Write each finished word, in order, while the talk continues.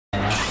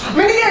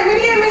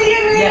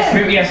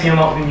Previously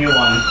unlocked the new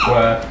one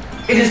where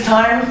It is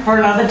time for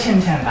another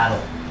Tim Tam battle.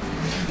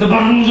 the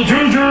battle of the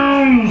Tim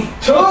Tams!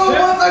 Two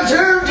of the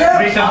Tim Tam!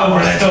 Based off of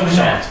a Skull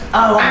Shot.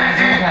 Oh,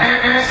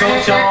 okay.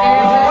 Skull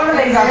Shot. One of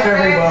these after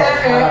every world.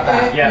 How about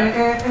that?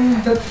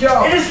 Yeah. Let's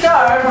go. It is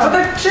time for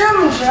the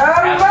Tim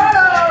Tam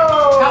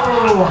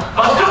battle!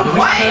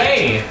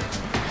 Play.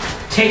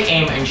 Take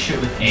aim and shoot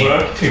with aim.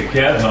 Work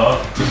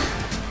together.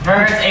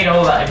 First aid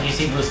all that if you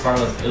see blue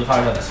sparkles, it'll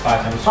fire that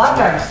 5 times. 5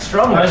 times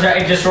stronger.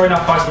 If destroying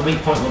off parts of the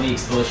weak point will be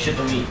exposed. Shoot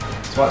the weak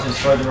spot to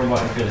destroy the robot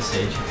and clear the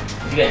stage.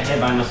 If you get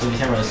hit by a missile, you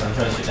temporarily stun,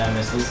 try to shoot down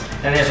missiles.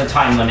 Then there's a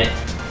time limit.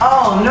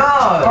 Oh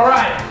no!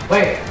 Alright.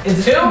 Wait,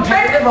 is it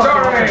competitive or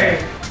cooperative?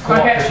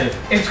 Cooperative.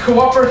 Okay. It's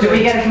cooperative. Do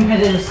we get a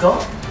competitive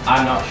score?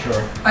 I'm not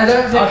sure. I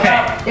don't think.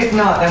 Okay. If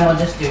not, then we'll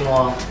just do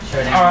more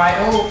showdown. Alright.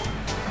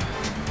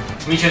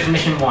 We choose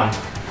mission 1.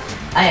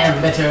 I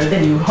am better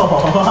than you.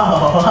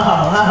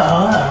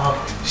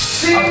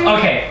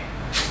 Okay.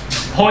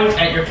 Point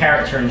at your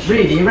character and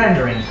shoot. 3D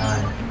rendering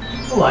time.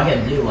 Oh, I get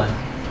a blue one.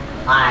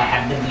 I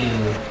have the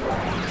blue.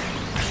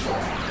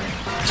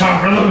 Time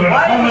for a little bit of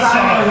Why was I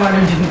the homicide. one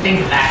who didn't think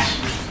of that?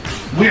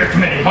 We're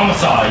committing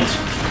homicide.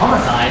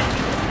 Homicide?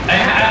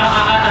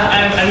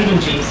 I'm even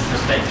James'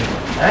 perspective.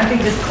 I don't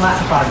think this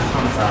classifies as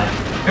homicide.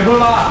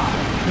 Ebola.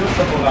 Use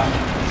Ebola.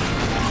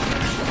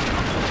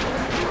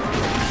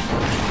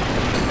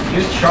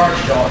 Use charge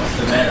shots,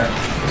 the better.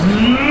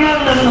 You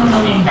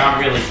can't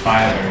really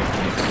fire very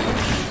quickly.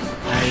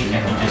 I mean,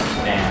 if you just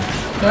stand.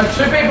 No,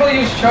 2 people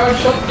use charge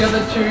shots, the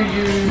other 2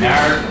 use. Now,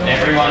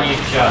 everyone use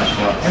charge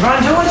shots. Everyone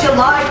do what you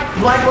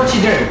like what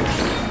you do.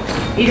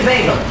 Eat a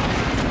bagel.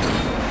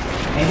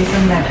 Maybe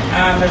some lemon.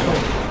 Missile.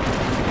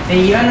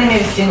 See, you only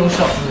need a single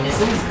shot from the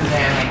missiles because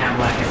they only have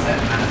like a certain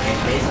amount of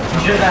HP, so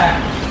I'm sure that.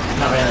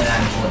 not really that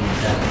important.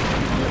 So.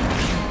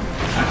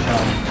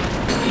 Actually.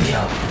 Good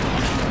job.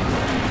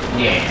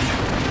 Yeah.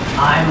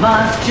 I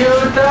must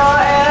shoot the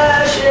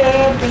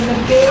airship in the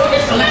field.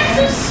 It's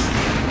glasses!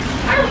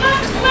 I don't like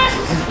his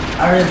glasses!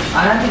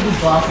 I don't think these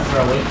glasses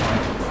are a weak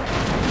point.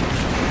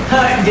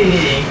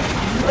 Dedede.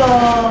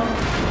 Oh.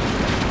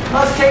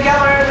 Must take out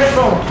my own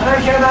missile. I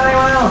don't care about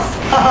anyone else.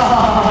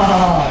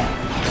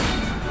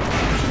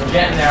 We're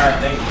getting there, I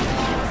think.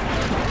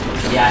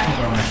 Yeah, I think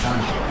we're almost done.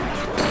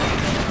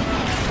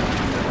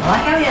 I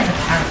like how he has a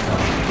parasol.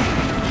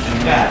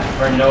 Yeah,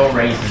 for no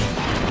reason.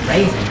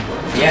 Raisin?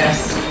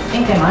 Yes. I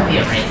think there might be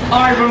a raisin.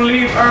 I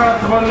believe Earth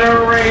for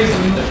no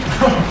reason.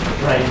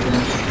 Raisin.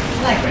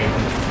 I like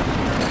raisins.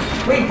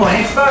 Weak point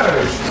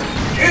exposed.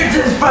 It's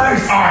his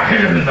face! I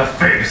hit him in the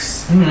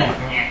face.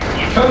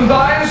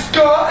 Combined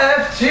score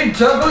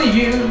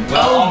FTW.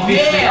 Well,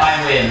 obviously I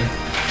win.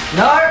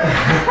 No!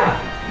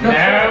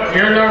 No,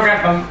 you're no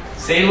weapon.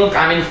 See, look,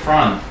 I'm in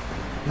front.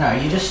 No,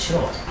 you're just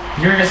short.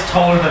 You're just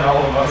taller than all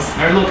of us.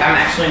 No, look, I'm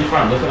actually in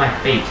front. Look at my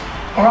feet.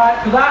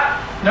 Alright, for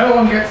that, no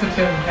one gets a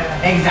Tim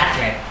Tam.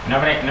 Exactly.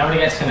 Nobody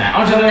gets to that.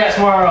 On to the next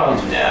world.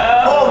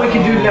 No. Oh, we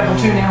can do level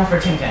 2 now for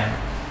Tim Tam.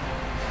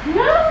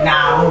 No!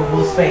 Nah,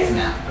 we'll space him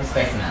out. We'll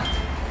space him out.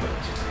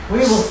 We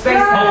will space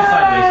him Hold out.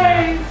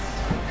 sideways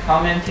now.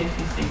 Comment if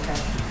you think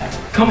that.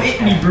 Come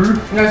hit me, bro.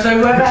 No, so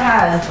whoever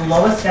has the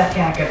lowest death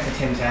count gets a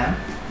Tim Tam,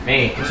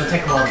 Me. which will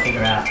take a while to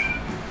figure out.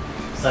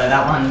 So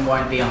that one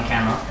won't be on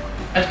camera.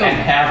 Let's go.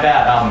 And how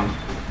about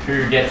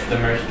who gets the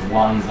most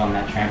ones on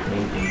that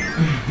trampoline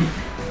thing?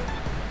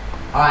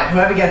 Alright,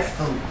 whoever gets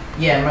the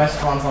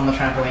most ones on the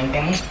trampoline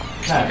thingy.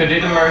 I could do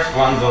the most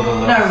ones or the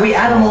lowest. No, we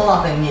add them score. all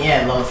up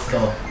and lowest score.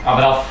 Oh,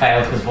 but I'll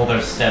fail because of all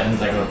those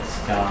 7s I got at the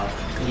start.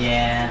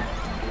 Yeah.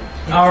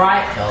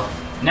 Alright.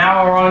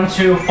 Now we're on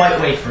to White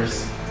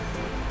Wafers.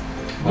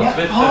 What's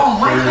with the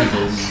White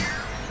cruises?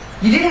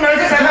 You didn't know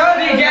this? It's a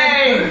Kirby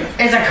game!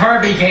 It's a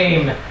Kirby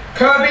game.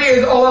 Kirby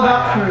is all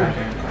about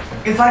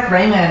food. It's like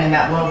Rayman in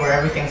that world where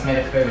everything's made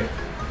of food.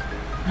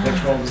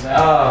 Which world is that?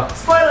 Oh,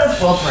 Spoilers!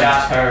 World 3.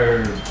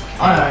 Chateau.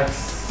 Oh no,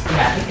 it's...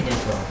 Yeah, I think it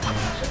is World 3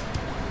 actually.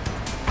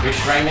 Which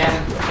Rayman?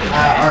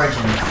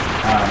 Origins.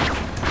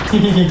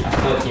 I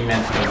thought you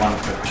meant the one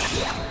for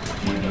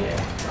GBA.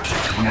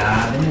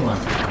 Nah, the new one.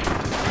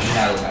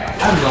 No way.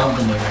 I love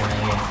the new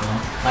Rayman games though.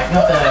 Like,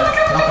 not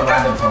the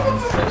rabbit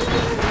ones, but...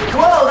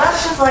 Whoa,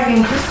 that's just like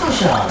in Crystal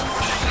Shards.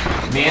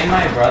 Me and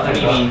my brother. What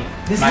do you mean?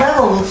 This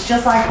level looks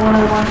just like one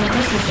of the ones in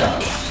Crystal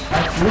Shards.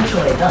 Like,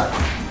 literally it does.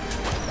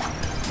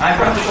 My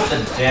brother got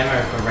the demo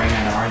for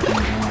Rayman Origins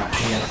on our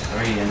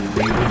PS3 and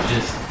we would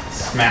just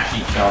smash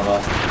each other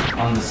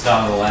on the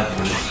start of the level.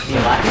 Do you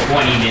like it?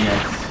 20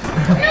 minutes.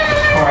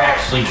 Before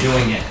actually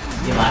doing it.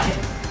 Do you like it?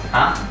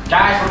 Huh?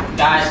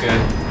 Guys, Good.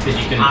 Because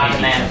you can I hit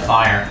demand each other.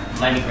 fire.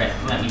 Let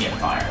me get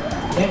fire.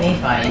 You don't need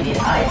fire, you need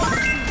ice.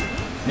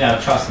 No,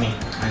 trust me.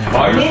 I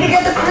know. You need to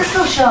get the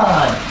Crystal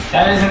Shard!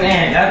 That isn't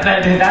it.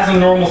 That's a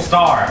normal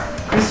star.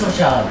 Crystal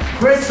Shard.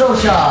 Crystal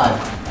Shard!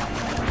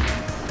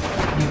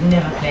 You've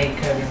never played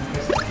Kirby and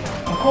Crystal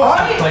Shard. Of course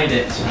I played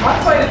it. I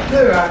played it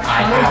too, actually.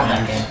 I That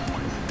haven't. game.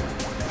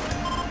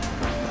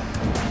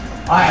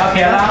 Alright,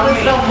 Okay, let's allow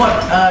list me- off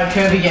what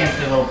Kirby games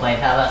we've all played.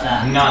 How about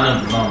that? None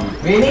of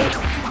them. Really?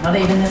 Not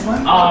even this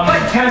one? I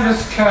played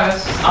Canvas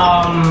Curse.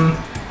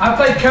 I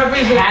played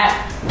Kirby's.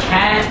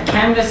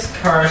 Canvas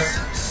Curse,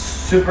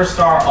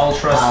 Superstar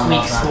Ultra,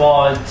 Squeak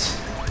Squad,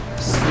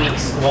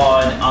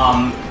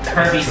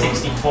 Kirby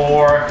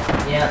 64,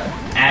 Yep.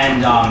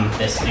 and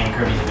this and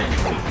Kirby's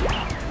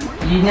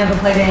Adventure. You never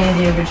played any of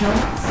the originals?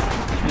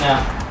 No.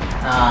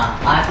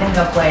 I think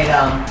I played,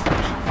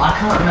 I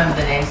can't remember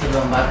the names of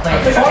them, but I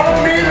played the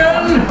Follow me,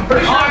 man!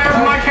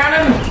 Fire my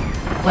cannon!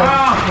 played the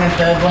second and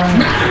third one.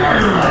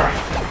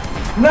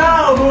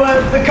 Now who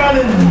has the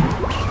cannon?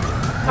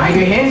 Are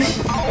you a hint?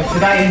 It's the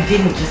guy who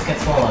didn't just get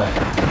swallowed.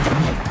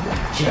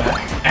 Jerk.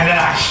 And then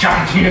I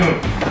shot you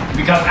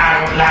because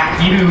I don't like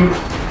you.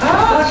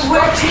 But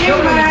we're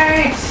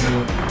teammates!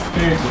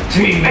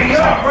 Teammates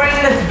You're are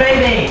brainless,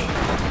 baby!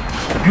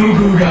 goo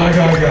goo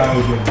gaga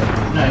gaga.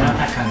 No, not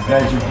that kind of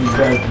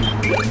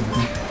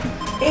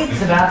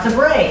It's about to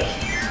break.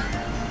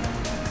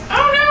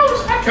 Oh no!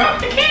 I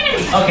dropped the cannon.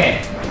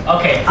 Okay.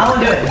 I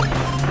won't do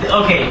it.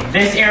 Okay,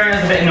 this area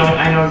is a bit annoying.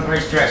 I know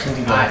which direction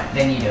to go. Alright,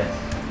 then you do it.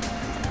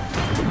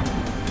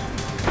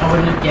 I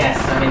wouldn't have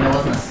guessed. I mean, there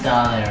wasn't a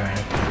star there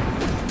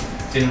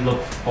already. Didn't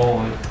look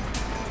forward.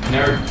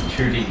 No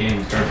 2D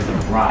games go to the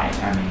right,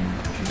 I mean.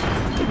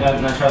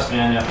 No, trust me,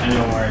 I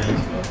know where I need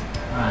to go.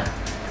 Alright.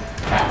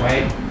 That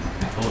way? I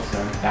thought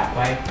so. That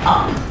way?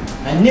 Up!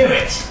 I knew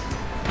it!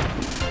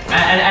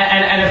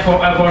 And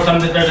of course,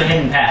 there's a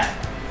hidden path.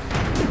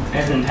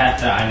 There's a hidden path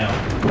that I know.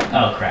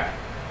 Oh crap.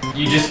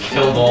 You just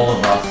killed all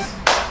of us.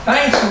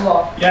 Thanks a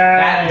lot.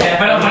 Yeah,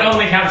 but it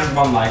only counts as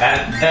one life.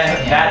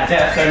 That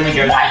death only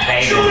goes to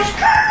David.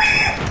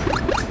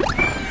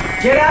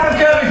 Get out of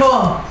Kirby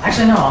form!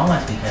 Actually, no, I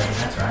want to be Kirby,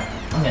 that's right.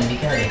 I'm gonna be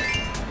Kirby.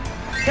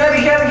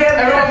 Kirby!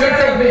 Everyone be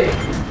Kirby.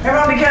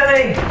 Everyone be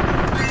Kirby!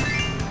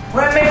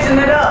 We're mixing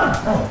it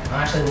up! Oh,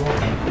 I'm actually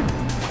walking.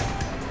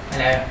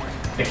 Hello.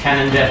 The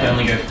canon death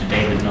only goes to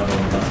David, not all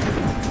of us.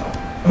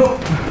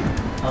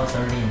 Oh, it's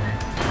already in there.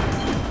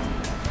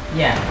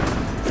 Yeah,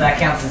 so that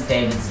counts as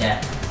David's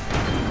death.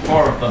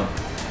 4 of them.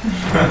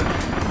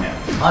 Yeah.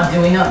 Oh,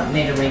 do we not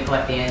need to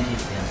recollect the energy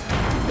still?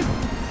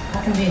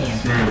 How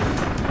convenient.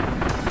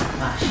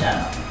 Ah, shut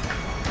up.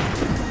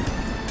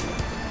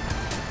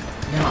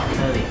 You're not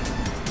Kirby.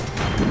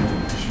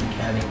 You should be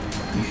Kirby.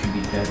 You should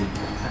be Kirby.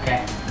 Okay.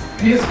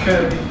 Here's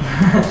Kirby.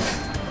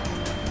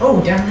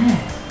 Oh, down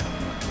there.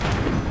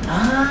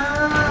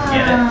 Ah.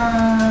 Get it?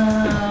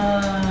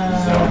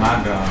 So my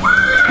god.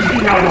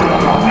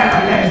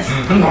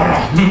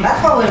 That's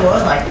probably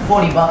worth like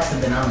 $40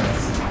 of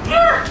bananas.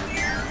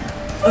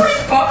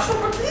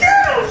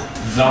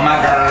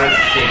 Zomagar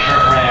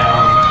secret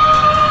round.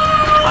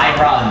 I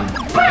run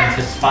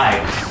into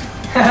spikes.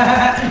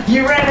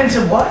 You ran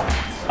into what?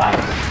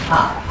 Spikes.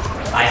 Ah.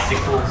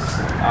 Icicles.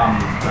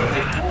 What are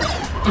they called?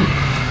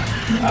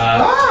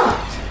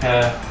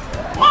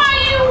 Why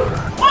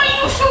are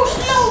you so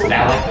slow?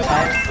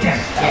 Stalactites? Yeah,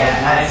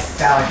 that's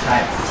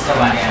stalactites.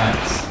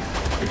 Stalactites.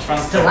 Which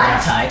one's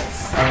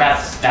Stalactites? Or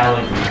that's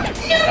stalagmites?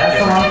 That's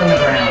the one from the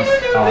ground.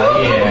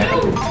 Oh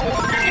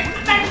yeah.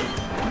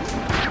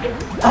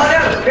 Oh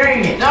no,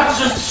 dang it. That's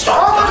just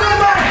stop Oh,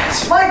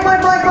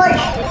 Mike!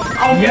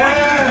 Oh, Yeah. why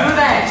did you do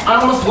that? I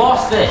almost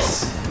lost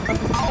this.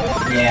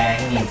 Yeah,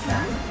 he needs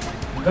that.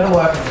 We've got to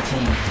work as a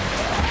team.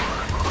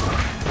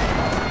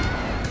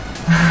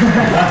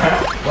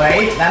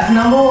 Wait, that's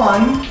number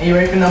 1. Are you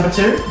ready for number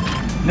 2?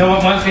 No,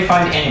 once we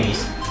find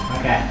enemies.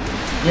 Okay.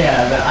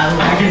 Yeah, but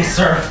I can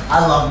surf.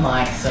 love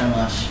Mike so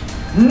much.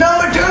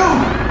 Number 2!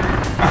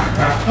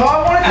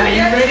 Are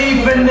you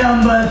ready for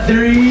number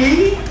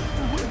 3?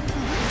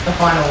 It's the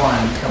final one.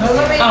 Come on.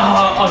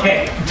 Oh,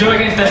 okay. Do it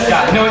against this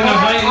guy. No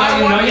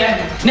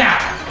yet. Now.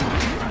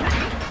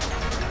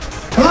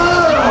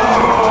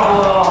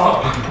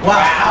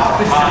 Wow.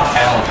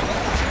 Hell.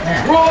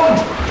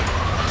 Yeah.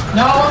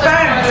 No, I want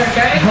that,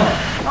 okay?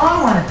 Oh,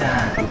 I wanted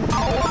that.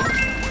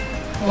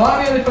 Well,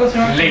 I'm the only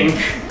person who Link.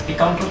 He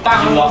comes to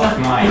town. You lost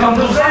mine. He comes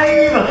to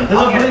save. The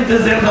Link to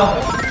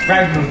Zelda.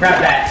 Grab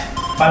that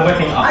by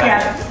whipping up. I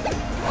got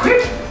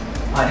it.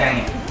 Oh,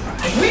 dang it.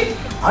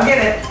 I'll get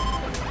it.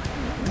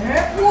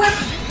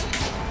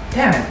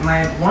 Damn it,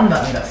 my one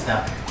button got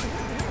stuck.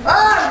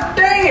 Ah,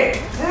 dang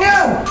it!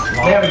 No!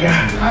 There we go.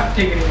 I'm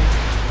taking it.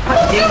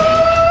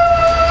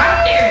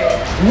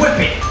 Whip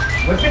it!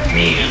 Whip it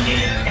real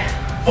good.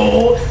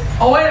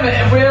 Oh, wait a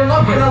minute. If we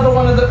unlock another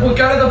one of the, we'll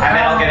go to the I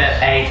bet I'll power.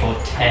 get an 8 or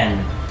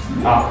 10.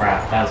 Oh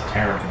crap, that was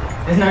terrible.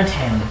 There's no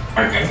 10.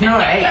 There's no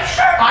 8.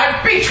 I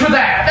beat you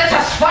there. That's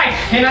a fight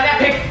in an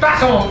epic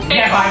battle.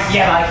 Yeah, but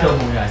I killed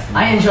more guys.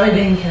 I enjoy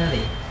being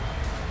Kirby.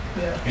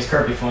 Is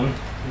Kirby fun?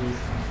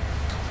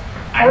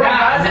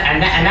 Alright,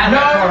 And now No.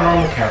 back to our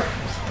normal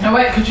characters. No,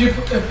 wait. Could you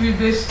if you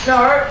this?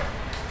 No.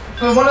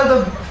 For one of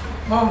the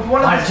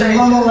Alright, just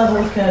one more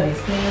level with Kirby's,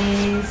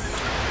 please.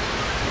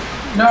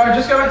 No,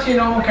 just go back to your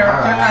normal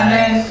character, and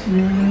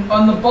then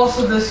on the boss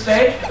of this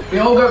stage, we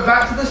all go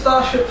back to the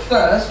starship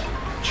first,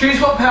 choose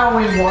what power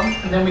we want,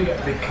 and then we go.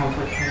 Bit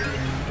complicated.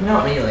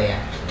 Not really,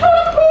 actually.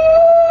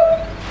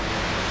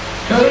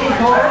 Go I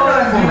don't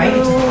know if we'll make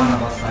it to the final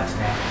boss fight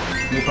today.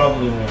 You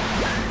probably won't.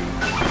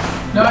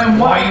 No, and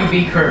Why what? you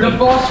beat Kirby? The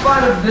boss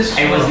fight of this.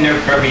 It was no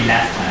Kirby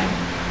last time.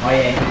 Oh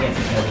yeah, he gets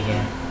a kill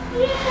again.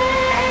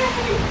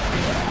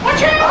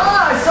 Watch out!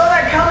 Ah, I saw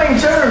that coming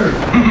too!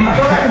 I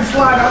thought I could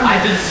slide under. I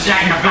just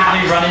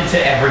stupidly run into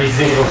every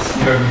single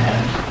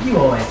snowman. You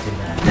always do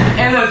that.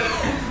 And look,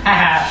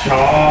 haha.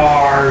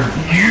 Charge!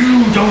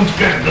 You don't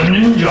get the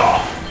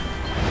ninja!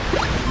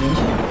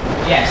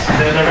 Yes,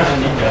 there was a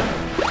ninja.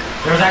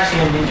 There was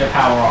actually a ninja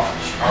power-up.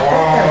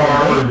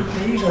 Charge!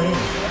 There usually is.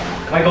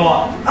 Wait, go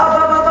up.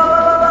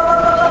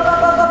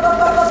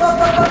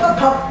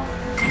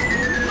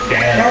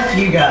 That's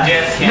you guys.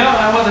 Yes, No,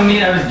 that wasn't me,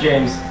 that was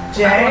James.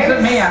 That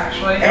wasn't me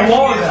actually. It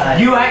was!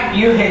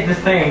 You hit the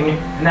thing,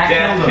 and that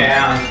Death killed him.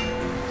 count.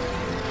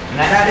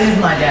 That is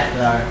my death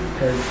though,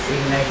 because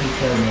even though he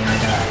killed me, I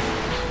died.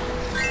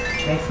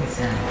 Makes me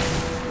sad.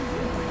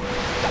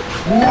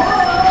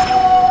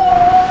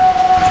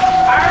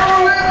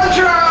 I'm in the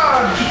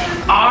charge!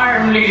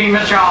 I'm leading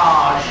the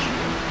charge!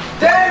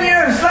 Damn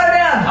you! Slow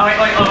down! Oh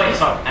wait,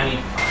 sorry. I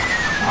need...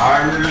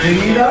 Do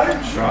you know?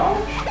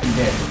 Charge? You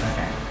did,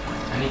 okay.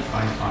 I need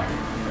fine fire.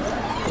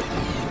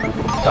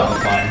 Double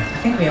fire. I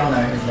think we all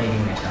know who's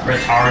leading the charge.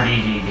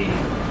 Retarded.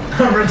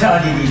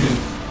 Retarded DD.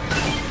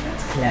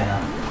 That's clever.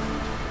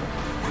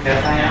 Yes,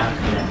 I am.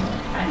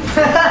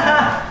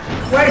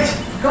 Wait!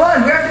 Come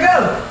on, we have to go!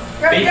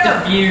 We have Beat to go!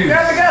 the fuse. We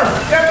have to go!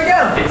 We have to go!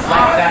 It's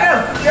like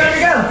that. We have to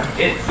go!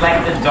 It's like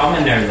the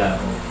domino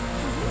level.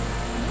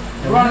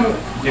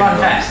 Run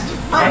fast.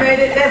 I made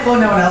it, therefore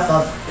no one else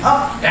does.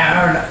 Up,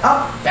 down,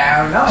 up,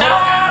 down, up,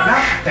 down,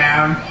 up,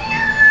 down.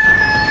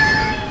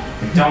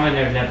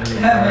 Domino level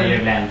in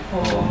Mario Land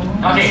 4.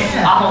 Okay,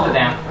 I'll hold it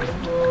down.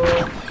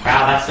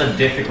 Wow, that's a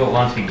difficult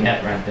one to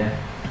get right there.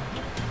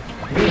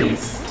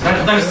 Please.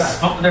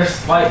 There's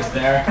spikes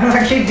there.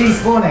 I keep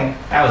despawning.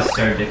 That was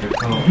so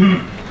difficult.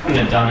 Couldn't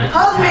have done it.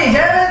 Hold me,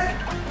 damn it!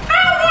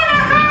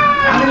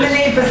 I'm in the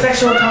need for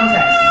sexual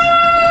contact.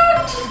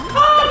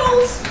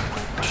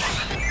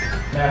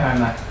 No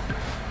homo.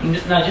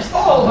 No, just...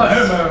 Oh, the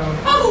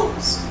homo.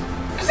 It's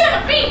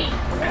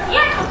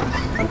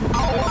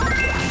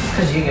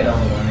because you get all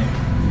the money.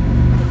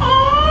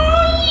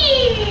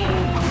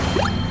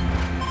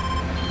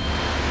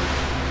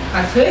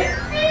 That's it?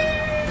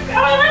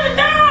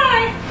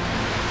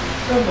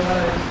 So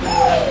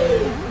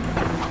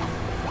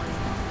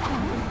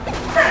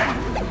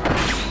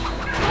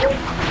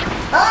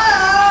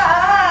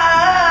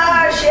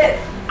Shit!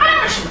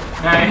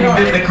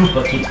 The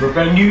Koopa kids were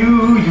brand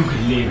new, you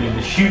could live in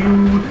the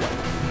shoe.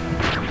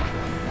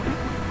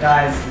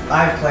 Guys,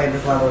 I've played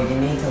this level. You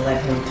need to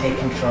let him take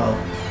control.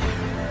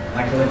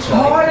 Like literally.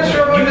 Oh, I just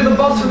remembered who the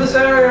boss of this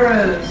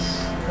area is.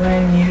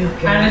 When you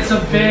go And it's a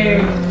big,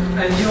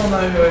 and you'll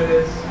know who it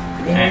is.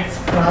 It's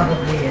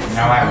probably a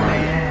No, I won't.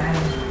 man.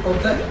 Well,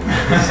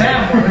 Sam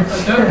won it, I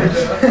don't do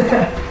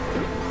it.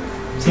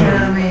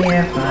 Tell me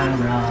if I'm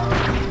wrong.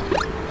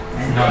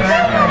 And No, if it's I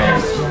not.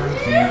 just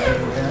jumped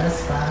into the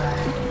spikes.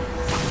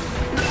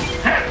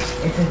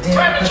 It's a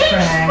death for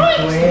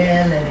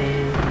tranquility.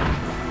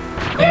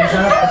 There's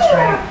up the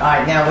track.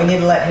 Alright, now we need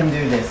to let him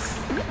do this.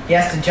 He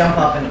has to jump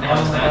up and. Oh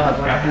my god,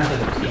 what Happened to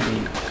happened? the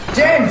TV.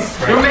 James!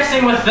 You're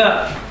messing with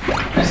the...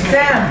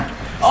 Sam!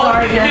 Oh,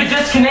 Sorry, you James.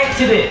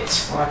 disconnected it.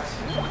 What?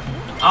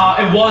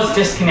 It was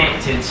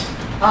disconnected.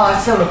 Oh,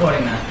 it's still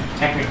recording now.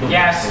 Technical.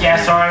 Yes,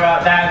 sorry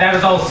about that. That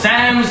was all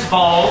Sam's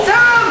fault.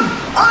 Sam!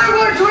 I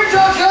want to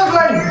our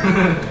children!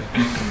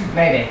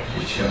 Maybe.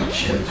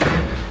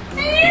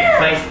 You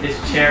placed this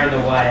chair in the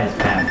wires,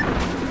 man.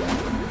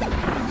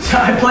 So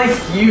I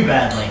placed you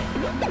badly.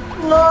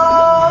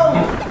 No!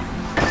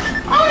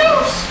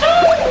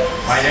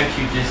 Why don't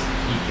you just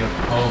keep your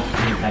cold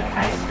food like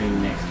ice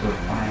cream next to a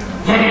fire?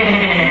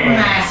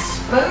 My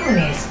spoon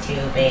is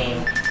too big.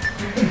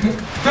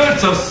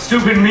 That's a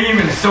stupid meme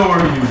and so are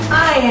you.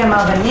 I am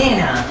a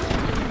banana.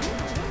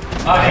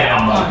 Okay,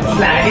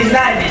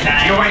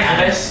 Slide. You're waiting for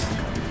this?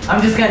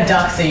 I'm just gonna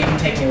duck so you can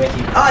take me with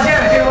you. Oh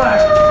damn it, didn't work.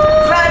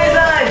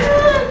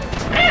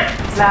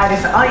 Slide.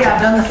 Oh yeah,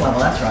 I've done this level,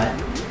 that's right.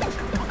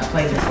 I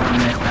played this one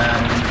with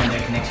Nintendo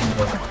Connection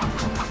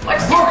before.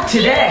 Let's work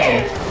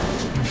today!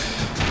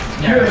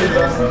 Yeah, it's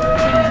awesome.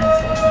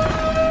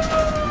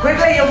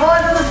 Quickly, you're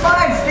falling to the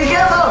spikes! Be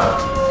careful!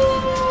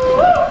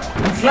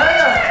 And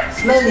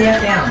slow the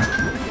F down.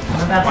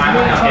 I'm about to Why am I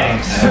not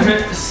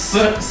getting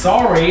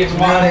Sorry, it's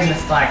not one. in the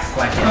spikes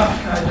quite yet. Oh,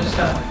 I just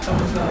that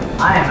was that.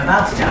 I am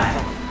about to die.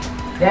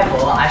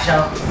 Therefore, I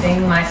shall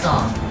sing my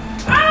song.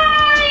 La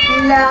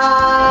la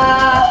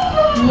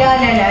la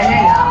la la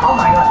la. Oh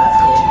my god, that's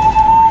cool.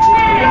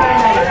 La la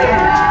la la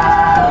la.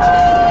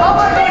 Oh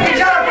my god, you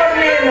jumped on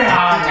me in there.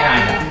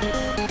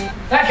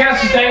 That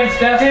counts as David's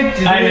death.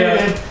 I know.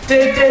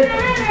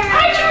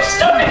 How'd you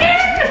stop again?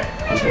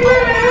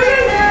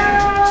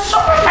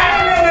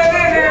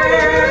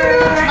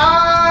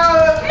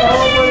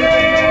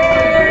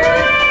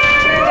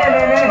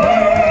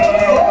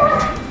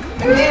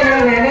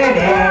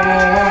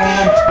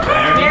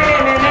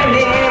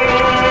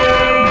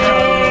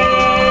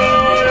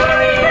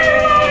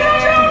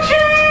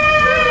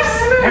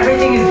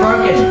 Everything is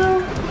broken.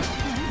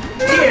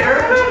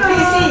 Dear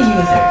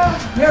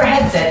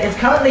is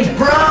currently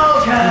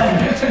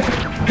broken.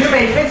 You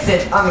may fix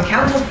it on the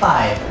count of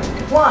 5.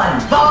 1,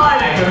 5.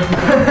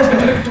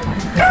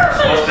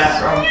 What's that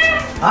from?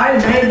 I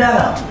made that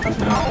up.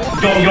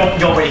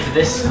 You're ready for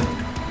this?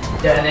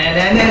 I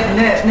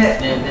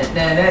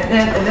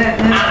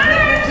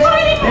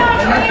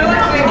feel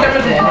like we get rid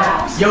of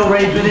that. You're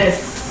ready for this?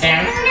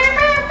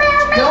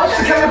 No, it's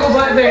the chemical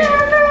black thing.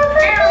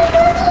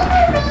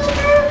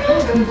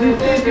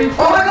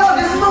 Oh my god,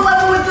 this is the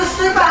level with the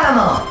super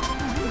hammer!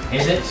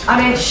 Is it? I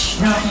mean, shh,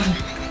 no.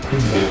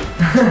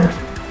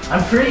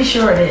 I'm pretty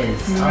sure it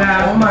is.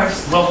 Yeah.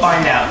 Almost. We'll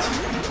find out.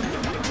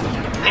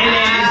 It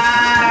is!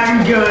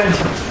 I'm good.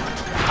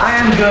 I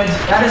am good.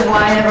 That is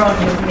why everyone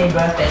gives me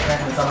birthday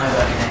presents on my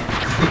birthday.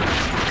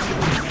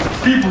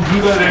 People do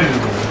that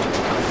anyway.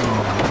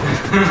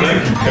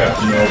 Thank you,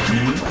 Captain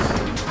LP.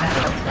 I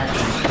thought that.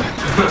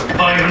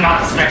 Oh, you're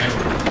not special.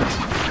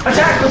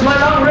 Attack with my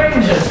long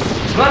ranges!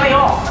 Let me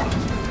off!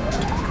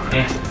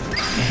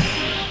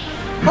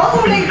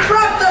 Holy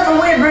crap, that's a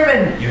weird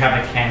ribbon! You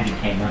have a candy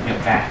cane on your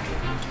back.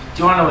 Do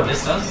you want to know what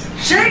this does?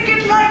 Shake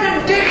it like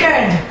a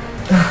dickhead!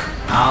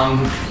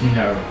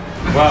 No.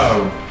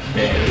 Whoa.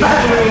 Okay.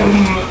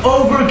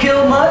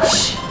 Overkill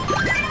much?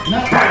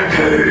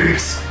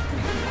 Pancakes!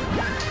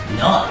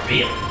 Not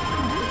really.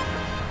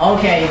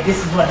 Okay, this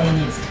is what he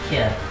needs to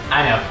kill.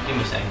 I know. Give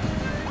me a second.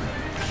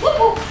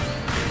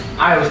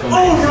 I was going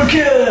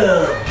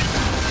Overkill!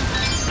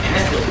 And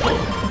this feels cool.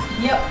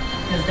 Yep,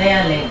 because they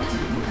are linked.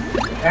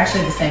 They're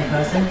actually the same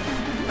person,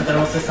 but they're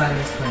also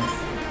Siamese twins.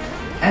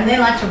 And they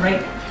like to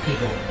rape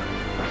people.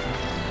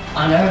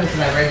 I know because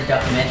I read a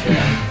documentary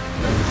on them.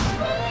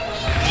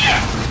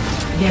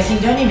 Yes, you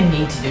don't even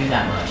need to do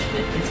that much,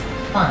 but it's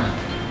fun.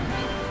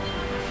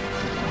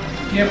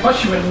 Yeah,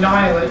 plus you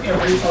annihilate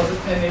every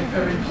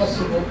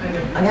possible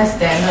enemy. I'm gonna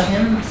stand on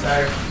him so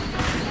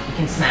you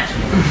can smash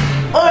him.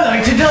 I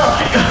like to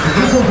die!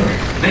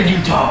 Then you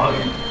die.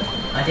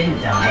 I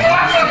didn't die.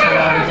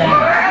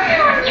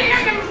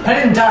 I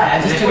didn't die,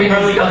 I just took We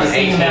probably got the the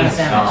same 18 amount of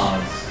damage.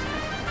 stars.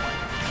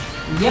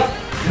 Yep.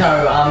 No,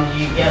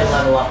 you get a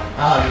level up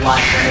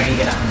life whenever you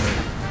get 100.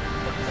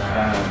 So,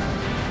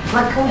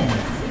 like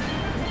coins.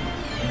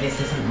 This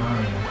isn't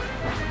Mario.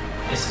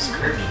 This is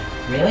Kirby.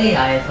 Really?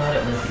 I thought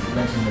it was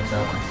Legend of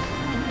Zelda.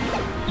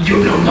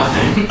 You know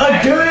nothing.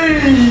 A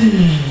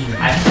game!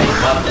 I played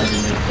what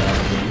Legend of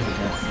Zelda games, but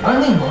that's it.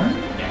 Only one?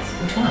 Yes.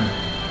 Which one?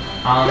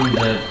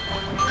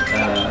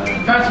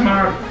 That's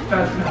Mario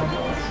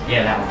Boss.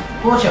 Yeah, that one.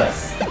 Poor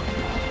choice.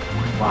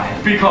 Why?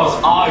 Because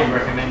I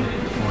recommended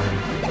it for you.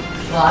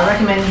 Well, I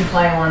recommend you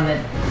play one that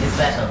is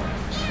better.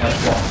 That's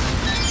what?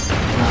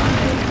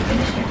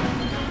 Finish it.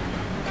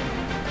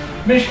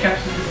 Mish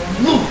Cap's a good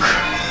one. Luke!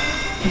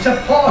 It's a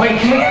pod. Wait,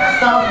 can we get the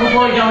stuff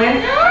before we go in?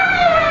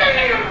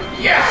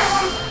 Yes!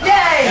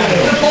 Yay!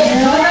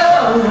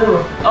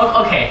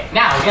 Oh, okay,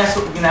 now guess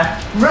what we're gonna.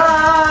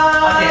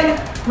 Run!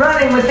 Okay.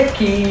 Running with the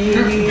key.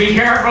 Be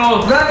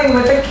careful! Running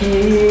with the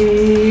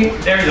key.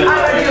 There's I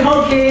like to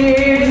hold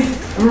keys.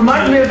 It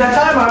reminds me of that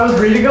time I was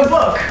reading a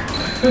book.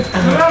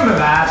 Remember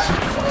that?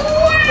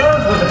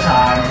 Those were the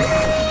times.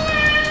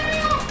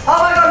 Oh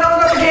my god, no one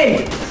got the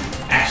key!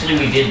 Actually,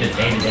 we did the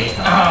day-to-day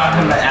Oh,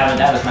 time.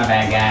 that was my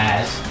bad,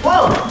 guys.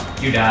 Whoa!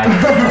 You died.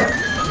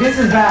 This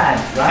is bad,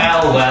 right?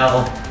 Hell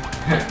well.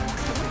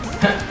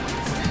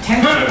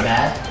 Potentially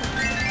bad.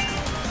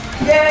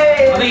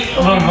 Yay! At least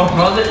I'm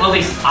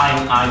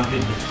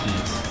good with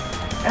keys.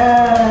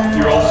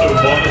 You're also -2.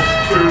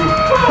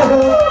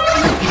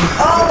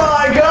 Oh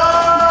my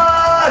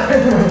god!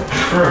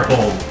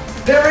 Triple.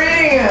 They're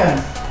eating him!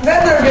 Then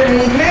they're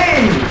gonna eat me!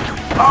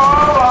 Oh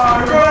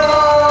my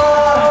god!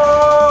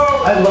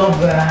 I love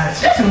that.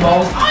 This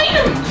involves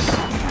items!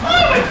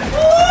 I'm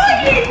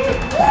exploding!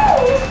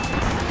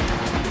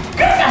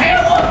 Get the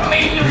hell off me,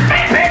 you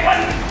fat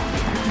penguin!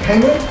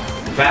 Penguin?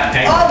 Fat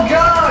penguin. Oh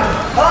god!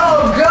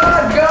 Oh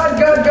god! God!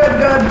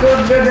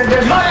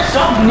 Try to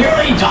stop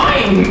nearly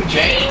dying,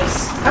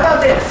 James! How about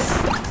this?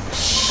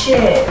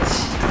 Shit.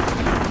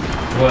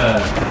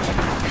 What?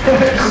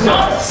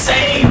 Don't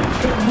say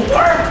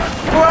work!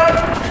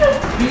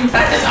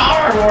 That is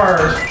our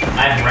word!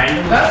 I've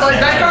randomly. That's like,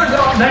 said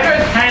that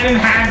goes hand in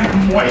hand with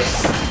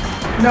moist.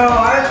 No,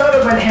 I thought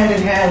it went hand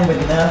in hand with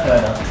Nerf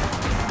herder.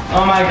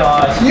 Oh my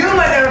god. You,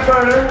 my Nerf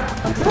herder!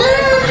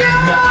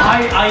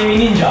 I'm a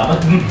ninja, but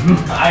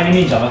I'm a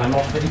ninja, but I'm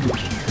not very good.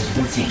 As you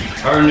can see.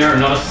 Or no,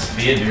 not a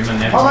spear doom. I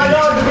never. Oh my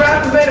god, the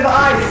ground is made of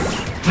ice!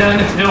 No,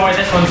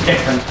 this one's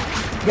different.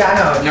 Yeah, I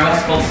know. No,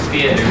 it's called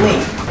spear It's doom.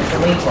 weak. It's a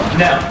weak one.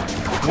 No,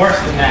 worse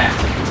than that.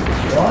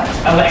 What?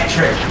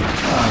 Electric.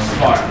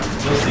 Spark.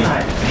 You'll see.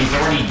 Alright. But he's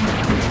already.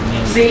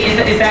 See,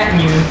 is that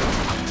new?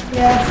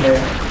 Yeah, it's new.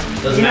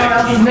 Doesn't You know what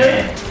matter, else is he's new?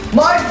 dead.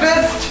 My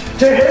fist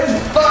to his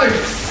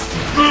face!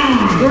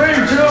 3,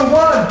 2,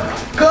 1.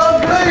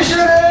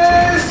 Completion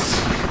is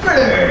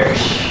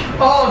finish!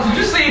 Oh, did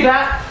you see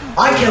that?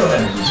 I killed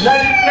him.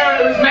 No,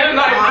 it was Meta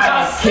Knight.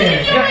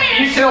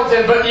 You killed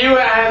him, but it was you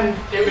and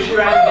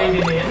Dedede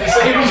at the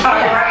same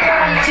time.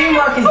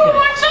 Teamwork is good.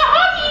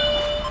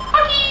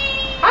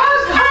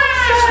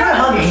 Screw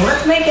hugging. Let's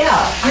let's make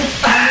out.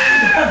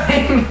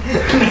 Nothing.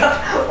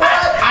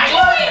 Are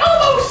you a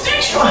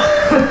homosexual?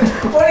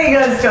 What are you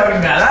guys talking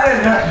about? I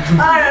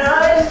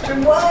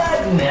don't know. What?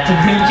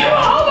 Nah. You're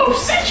a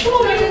homosexual,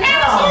 you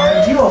asshole!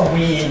 Oh, you are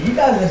weird. You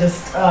guys are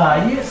just,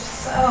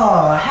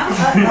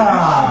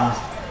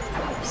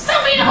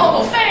 Stop being a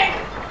homo fag!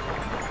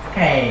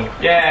 Hey,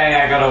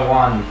 Yeah, I got a 1. I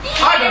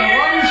got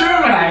 1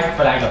 too.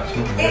 But I got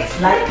 2.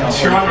 it's like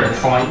 200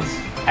 points.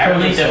 I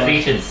only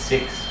defeated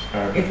 6.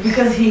 It's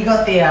because he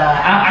got the,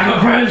 I got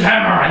Bronze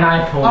Hammer and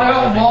I pulled I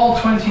got everything. wall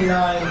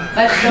 29.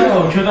 Let's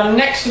go to the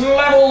next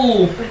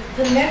level!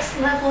 the next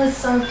level is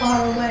so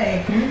far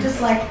away. Can you just,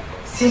 like,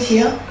 sit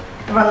here?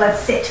 Well, let's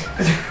sit.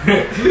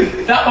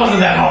 That wasn't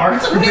that hard.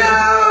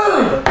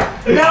 No!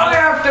 Now we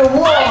have to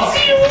walk! I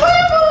see a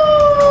level!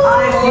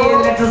 I see a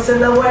little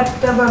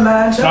silhouette of a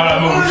man.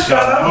 Scaramouche,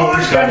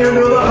 Scaramouche, Can you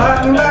do the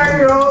button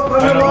bang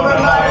open the moment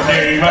like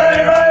Bang,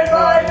 bang,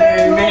 bang,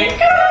 bang, bang.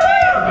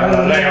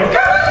 Galileo,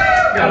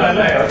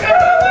 Galileo,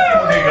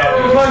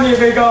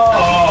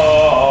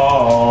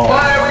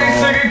 Why are we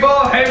singing for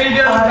heavy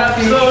gun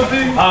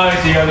rhapsody? I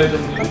see a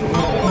little.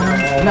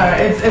 No,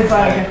 it's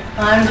like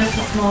I'm just a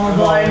small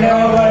boy,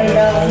 nobody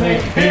loves me.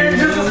 You're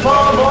just a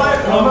small boy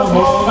from a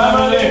small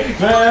family.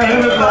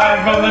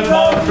 From the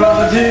small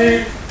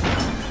property.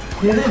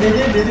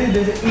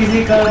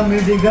 Easy come,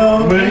 easy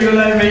go. Will you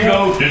let me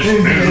go? Just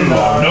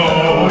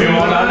no, we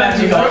will not let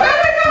you go.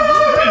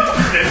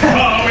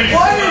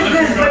 What is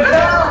this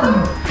become?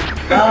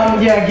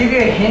 Yeah, give you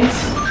a hint.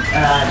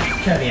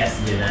 Kirby has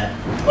to do that.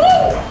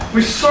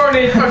 We sort of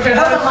need. Okay,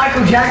 That was a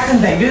Michael Jackson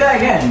thing. Do that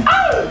again.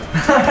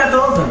 That's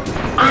awesome.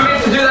 we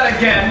need to do that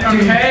again.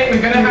 Okay,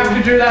 we're gonna have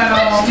to do that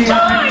on thing.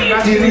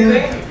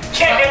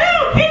 Check it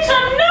out! It's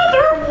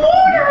another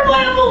water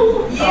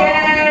level!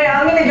 Yay!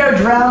 I'm gonna go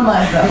drown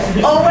myself.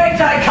 Oh wait,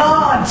 I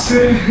can't.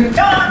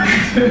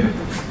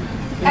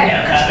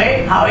 Hello,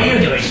 Kirby. How are you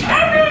doing?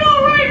 I'm doing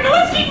alright, but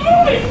let's keep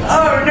moving!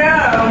 Oh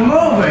no,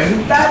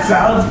 moving? That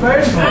sounds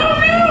painful. Oh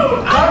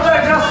no! Can't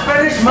I just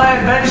finish my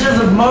adventures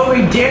of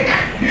Moby Dick?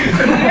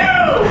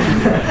 No!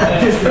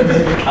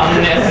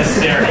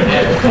 Unnecessary.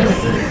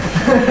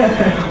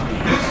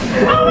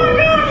 Oh my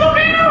god, look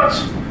out!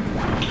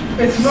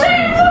 It's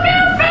Sam, not. look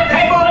out,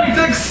 Fender! Moby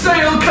Dick's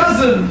stale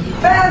cousin.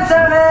 Fan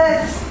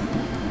service!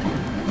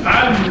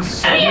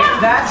 Yeah!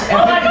 That's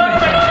Oh my god, oh my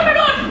god, oh my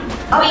god!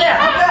 Up there,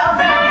 up there, up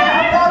there,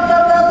 up there,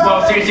 up there.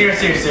 Well,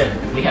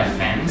 seriously. We have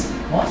fans?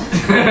 What?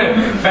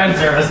 Fan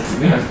service.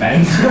 We have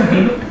fans.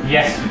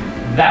 Yes,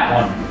 that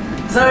one.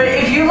 So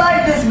if you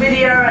like this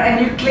video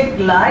and you click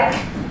like,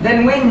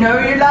 then we know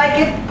you like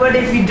it, but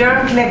if you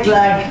don't click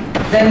like,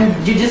 then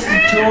you just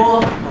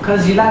troll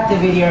because you like the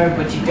video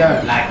but you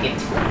don't like it.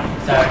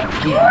 So,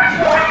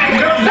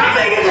 yeah.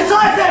 Nothing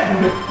indecisive!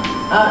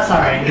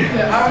 Sorry.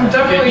 Yeah, I'm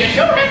definitely.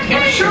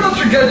 I'm sure that's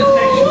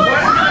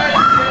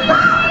regurgitation.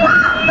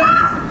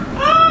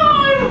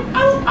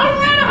 I'm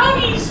out of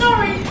honey,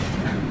 sorry.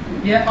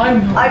 Yeah,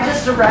 I'm. I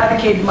just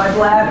eradicated my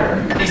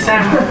bladder. Hey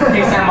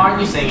Sam, why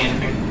aren't you saying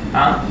anything?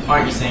 Huh? Why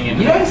aren't you saying You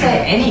anything? don't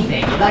say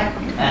anything, you're like,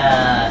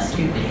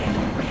 stupid.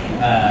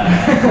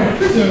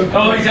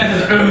 Oh, he said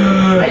this.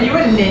 Are you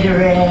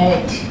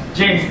illiterate?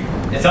 James,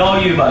 it's all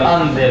you, buddy.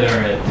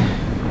 Unliterate.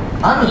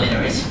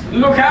 Unliterate?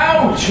 Look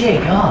out!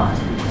 Dear God.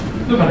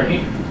 Look under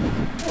here.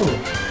 Ooh.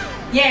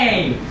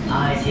 Yay!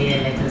 I see a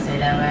little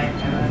silhouette.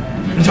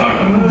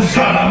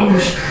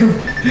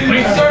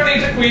 We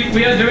certainly.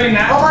 We are doing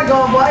that. Oh my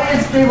God, why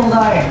is people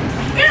dying?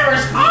 There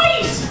is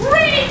ice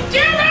raining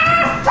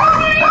down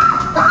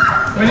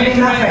We need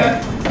to make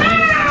that.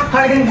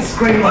 I didn't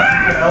scream like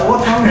a girl,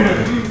 what's wrong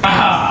with you?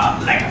 Ah,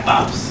 like a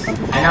bounce.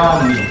 And now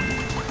I'm me.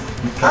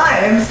 I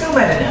am still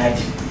Meta Knight.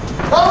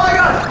 Oh my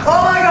God!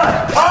 Oh my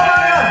God! Oh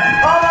my God!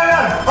 Oh my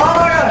God! Oh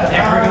my God!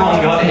 Everyone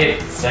got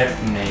hit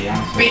except me.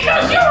 I'm sorry.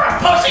 Because you're a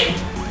pussy!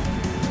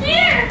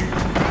 Yeah!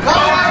 Oh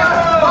my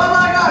God! Oh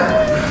my God!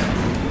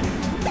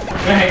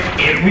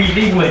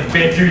 Everything went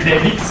better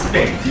than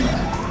expected.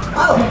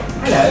 Oh,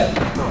 hello.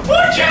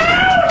 Watch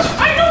out!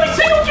 I know it's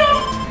sail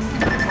jump!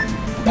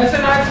 That's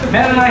a nice.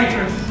 Meta Knight,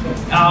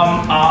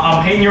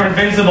 Hayden, you're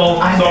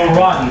invincible, so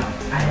run.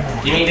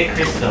 You need a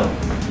crystal.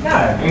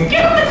 No.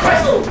 Get on the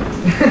crystal!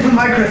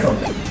 My crystal.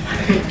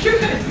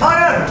 Oh no!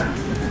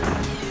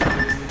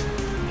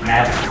 I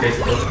have a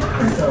crystal.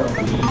 Crystal.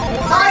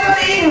 I got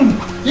eaten!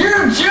 You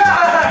jerk!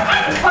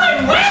 I'm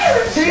fine,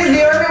 where? He's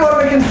the only one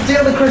that can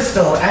steal the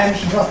crystal, and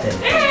he dropped it.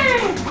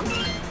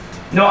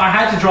 No, I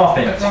had to drop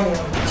it.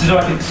 So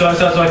I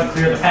can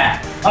clear the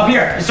path. Up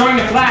here, it's starting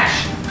to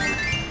flash.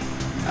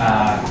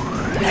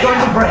 It's going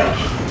to break.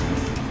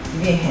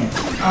 Give me a hint.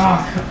 Oh,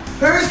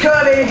 Who's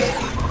Kirby?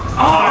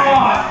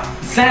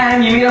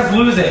 Sam, you made us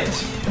lose it.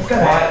 Let's go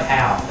What? back.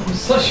 Ow.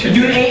 Such a.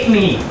 You ate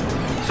me.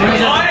 So I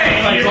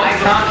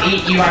it's can't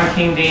eat you, I'm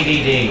King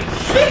Dedede.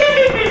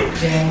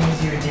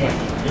 James, you're a dick.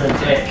 You're a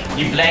dick.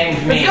 You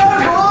blamed me. Let's go,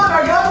 come on!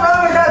 I got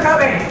one without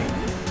coming!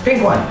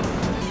 Pink one.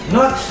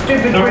 Not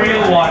stupid The green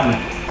real one.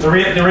 The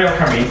real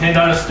Kirby. And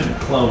not a stupid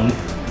clone.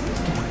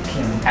 Stupid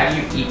Kim. How do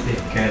you eat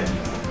this Kirby?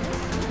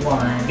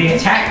 One. The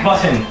attack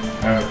button.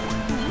 Oh.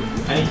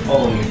 I need to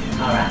follow you.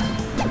 Alright.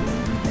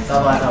 It's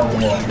otherwise I'll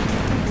war.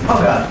 Oh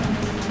god.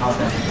 I was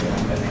going to do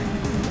that, but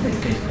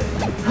please.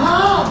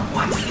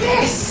 What's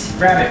this?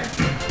 Grab it.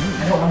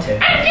 I don't want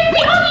to. I'm giving me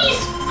huggies!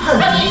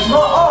 Huggies?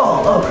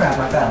 Oh crap,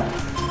 I fell.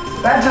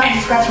 Bad time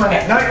to scratch my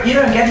neck. No, you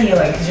don't get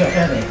healing because you're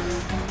Kirby.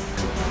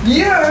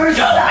 You Go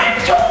suck! back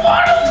to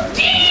Waddle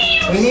Dee!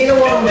 We need a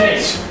Waddle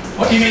Dee.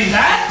 What do you mean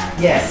that?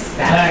 Yes,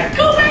 that.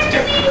 Go back to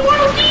being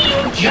Waddle Dee,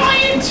 you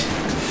giant!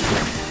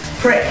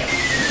 Prick.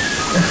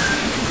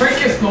 Frick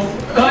is not.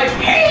 Like,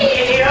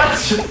 hey,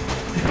 idiots!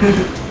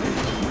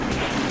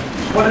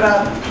 What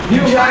about you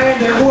giant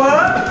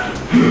quirk?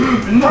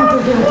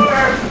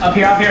 Up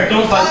here.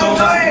 Don't fight, don't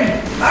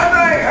fight. I'm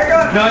dying, I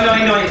got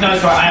it. No,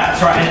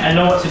 sorry. I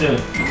know what to do.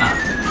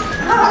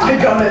 I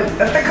got it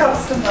at the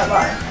cost of my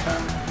life.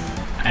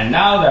 And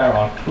now there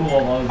are two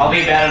of us. I'll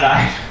be better than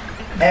I.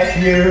 F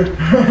you.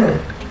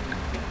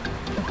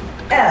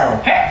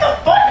 L. Hit the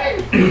button!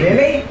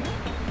 Really?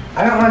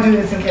 I don't want to do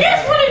this in case.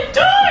 Guess what it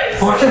does!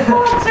 Push the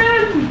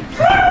button.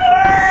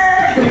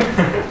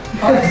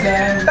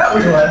 That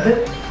was worth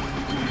it.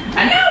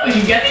 And now we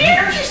can get the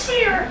energy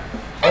sphere!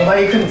 Although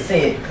you couldn't see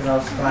it because I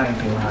was flying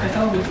too high. I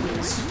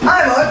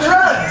I'm on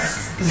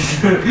drugs!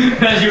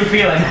 As you're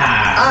feeling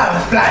high. I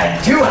was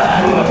flying too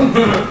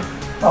high!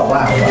 Oh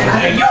wow, what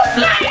happened? You're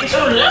flying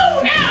too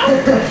low now!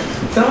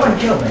 Someone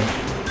killed me.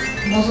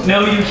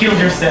 No, you killed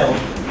yourself.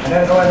 I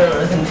don't know whether it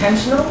was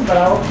intentional, but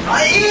I'll...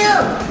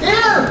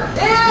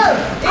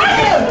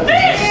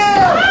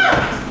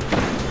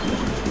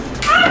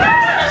 I'm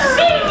gonna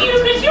save you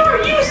because you're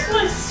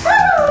useless!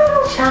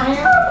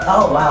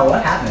 Oh wow,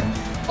 what happened?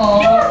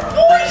 Your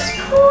voice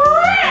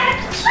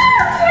cracked!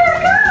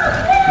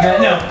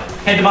 No.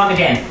 Hit the button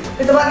again.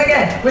 Hit the button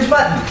again. Which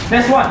button?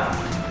 This one.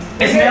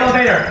 It's the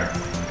elevator.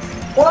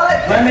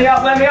 What? Let me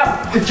up.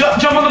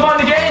 Jump on the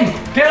button again.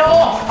 Get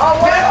off. Oh,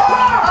 what?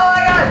 Oh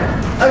my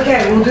god.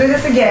 Okay, we'll do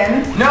this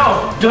again.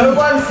 No. No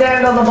one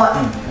stand on the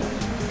button.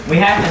 We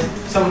have to.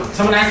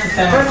 Someone has to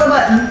stand. Press the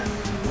button.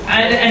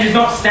 And just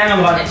not stand on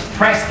the button. It's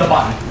press the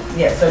button.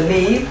 Yeah, so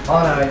leave.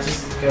 Oh no, it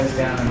just goes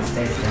down and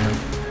stays down.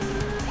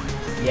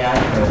 Yeah, I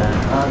know that.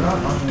 Not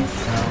on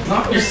yourself.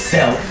 Not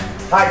yourself.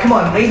 Alright, come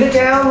on. Leave it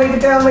down, leave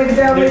it down, leave it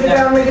down, leave it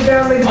down, leave it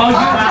down, leave it Oh,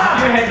 down.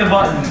 you hit the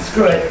button.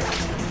 Screw it.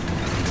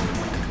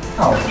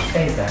 Oh, it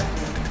stays there.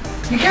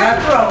 You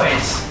can't throw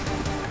it!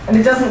 And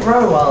it doesn't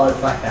grow while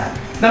it's like that.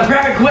 Now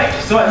grab it quick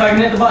so I can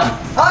hit the button.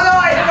 Oh no,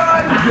 I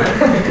forgot!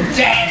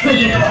 Damn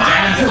you!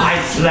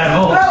 Ice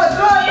level. No, it's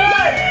not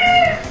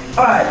right!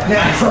 Alright,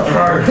 now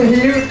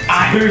you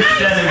Irish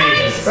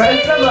centimeters. press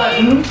the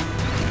button.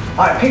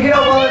 Alright, pick it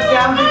up while it's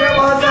down, pick it up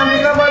while it's down, pick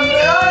it up while it's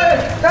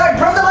down. No,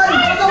 press the button,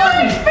 press the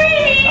button!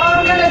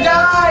 I'm gonna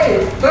die!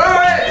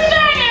 Alright!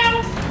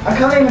 I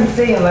can't even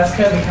see unless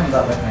Kirby comes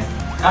up with me.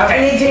 I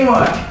need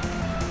teamwork.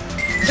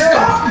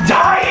 Stop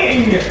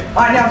dying!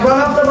 Alright, now run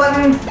off the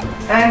button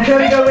and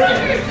Kirby go with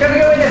it. Kirby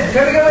go with it.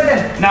 Kirby go with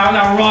it. Now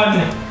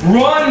run!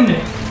 Run!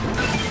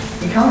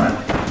 You can't.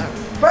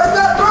 Press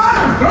that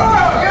run!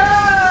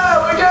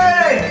 Yeah, we're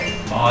doing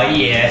it! Oh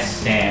yes,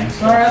 Sam.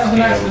 Alright, that was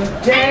an accident.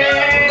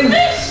 James!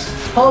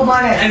 Hold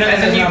my neck. And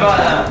then you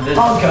got the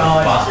Oh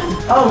god. button.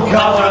 Oh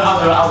god.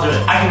 I'll do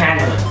it. I can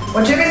handle it.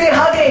 We're too busy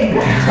hugging!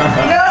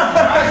 No!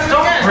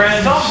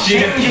 Stop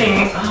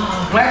changing.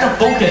 We have to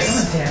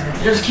focus. God damn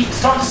it. Just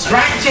stop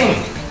distracting.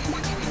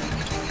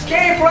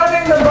 Keep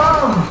running the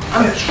bomb!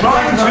 I'm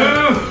trying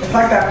to. It's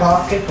like that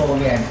basketball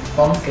game.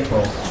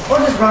 Basketball. Or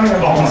just running a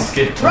bomb.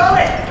 Basketball. Throw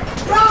it!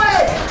 Throw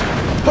it!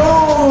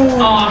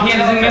 Boom! Oh, he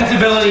has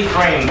invincibility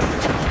frame.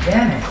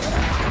 Damn it.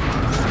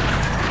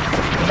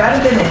 Would that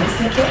have been an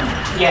instant kill?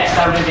 Yes,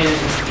 that would have been an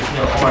instant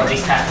kill, or at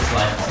least half his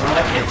life. It's not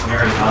like it's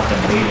very hard to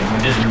beat him.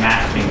 We're just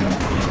matching him.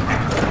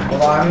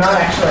 Although I'm not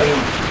actually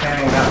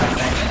caring about my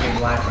sanctuary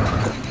life right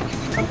now.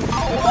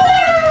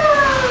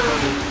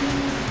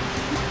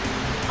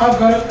 I've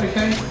got it,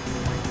 okay.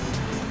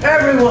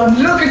 Everyone,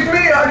 look at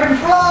me, I can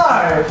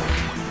fly!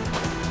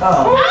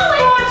 Oh,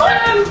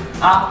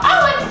 I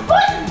like the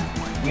button!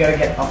 you gotta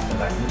get off the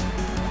button.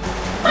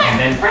 And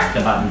then press the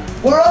button.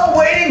 We're all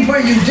waiting for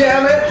you,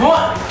 damn it!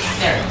 What?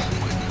 There it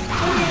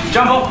is.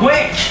 Jump up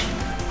quick!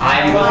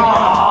 I was.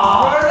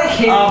 Where are the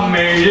kids? I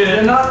made it.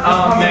 They're not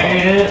I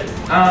made responsible.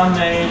 it. I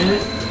made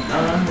it. I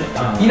made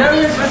it. You know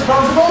who's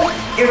responsible?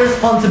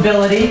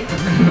 Irresponsibility.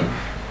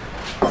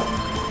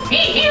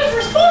 He is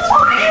responsible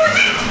for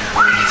everything!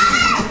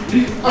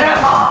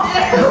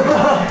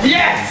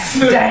 Yes!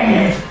 Dang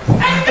it!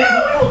 And now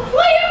we will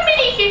play a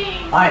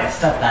minigame! Alright,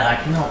 stop that. I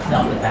cannot put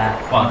up with that.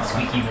 What,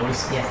 squeaky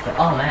voice? Yes, but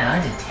oh man, I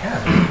did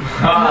terrible.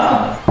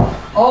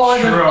 Oh,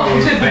 I did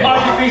I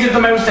defeated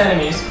the most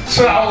enemies.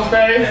 Charles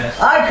face. Yes.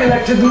 I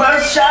collected the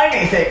most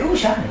shiny thing. Ooh,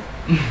 shiny.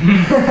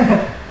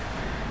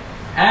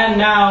 And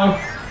now...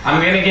 I'm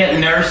gonna get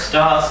nurse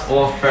stars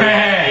or for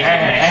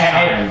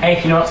Hey,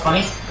 you know what's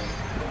funny?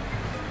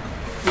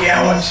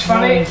 Yeah, what's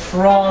funny?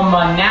 From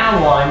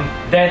now on,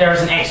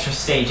 there's an extra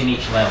stage in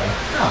each level.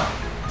 Oh.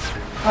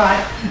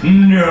 Alright.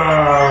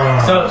 No.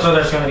 So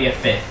there's going to be a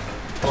fifth.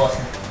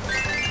 Awesome.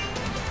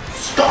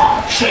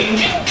 Stop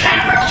changing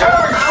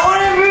characters!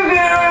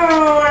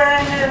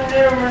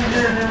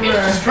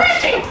 It's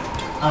distracting!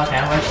 Okay,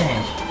 I'm gonna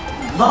change.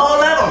 The whole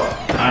level!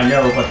 I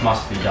know what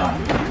must be done.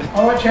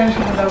 I want to change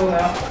the level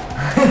now.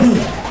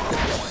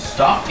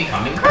 Stop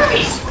becoming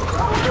Kirby's!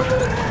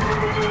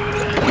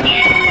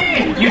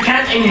 You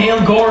can't inhale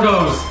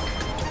Gordos!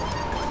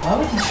 Why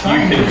would you try You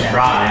and do can that?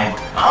 try.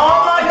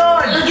 Oh my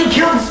god! You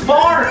killed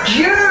Spark!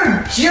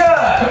 You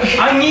jerk!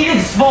 I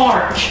needed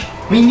Spark!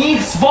 We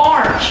need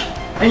Spark!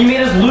 And you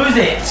made us lose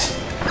it!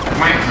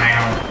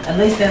 At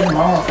least there's a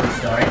moral to the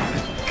story.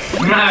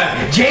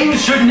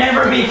 James should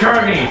never be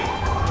Kirby!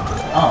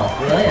 Oh,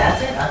 really?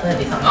 That's it? I thought it'd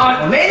be something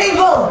Oh.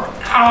 meaningful!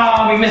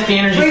 Oh, we missed the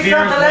energy Restart sphere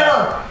the as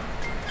well. level!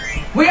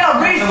 We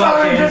are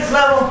restarting James. this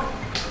level!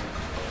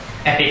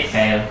 Epic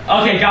fail.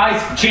 Okay,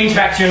 guys, change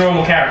back to your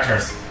normal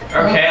characters.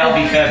 Okay, I'll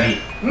be Kirby.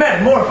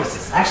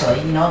 Metamorphosis! Actually,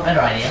 you know, a better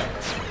idea.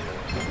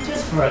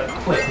 Just for a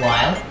quick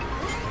while.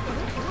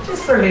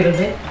 Just for a little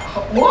bit.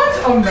 What?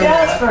 Oh,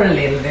 Just for a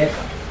little bit.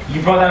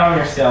 You brought that on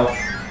yourself.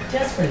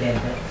 Just for a little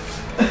bit.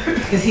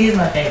 Because he is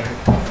my favorite.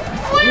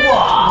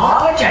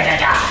 Whoa!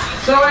 Ja-ja-ja.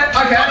 So,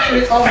 okay,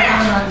 actually, I'll be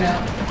on right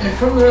now. If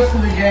from the rest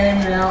of the game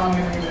now, I'm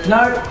gonna be.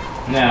 No,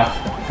 No.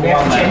 we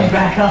have to One change level.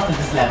 back after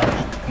this level.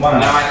 One No,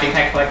 level. I think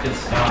I collected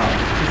stuff.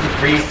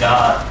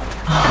 Restart.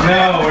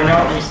 No, we're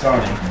not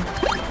restarting.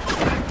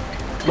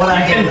 What You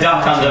I can did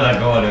duck was- under the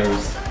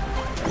Gordos.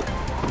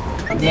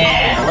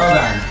 Yeah, well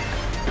done.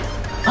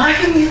 I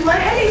can use my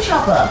heady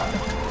chopper.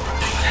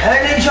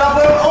 Heady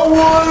chopper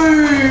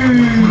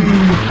away!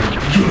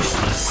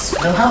 Useless.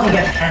 It'll help me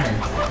get the cannon.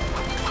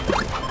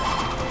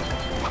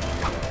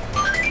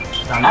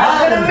 I'm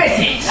gonna miss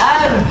it.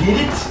 I don't get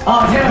it.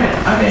 Oh damn it!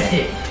 I missed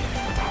it.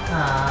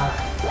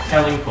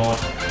 Teleport.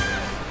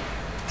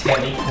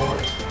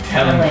 Teleport.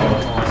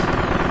 Teleport.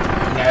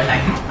 No,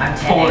 like I'm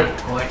Port.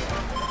 teleport.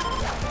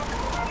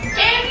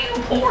 Damn you,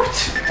 Port!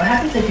 What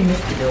happens if you miss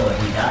the door? Do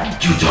you die?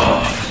 You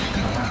die.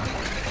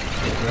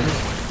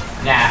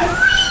 Nah.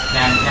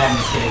 Nah, I'm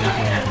just kidding.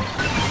 Nothing happened.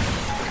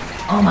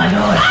 Oh my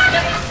god!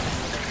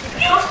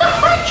 Use the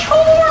French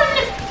horn!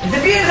 It's a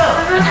bugle!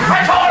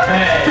 French horn!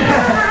 Hey.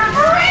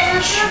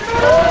 French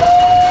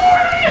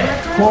horn!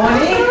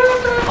 Horny?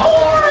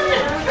 Horn!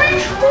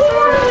 French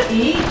horn!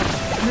 E?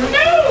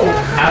 No!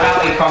 How about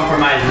we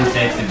compromise and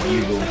say it's a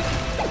bugle?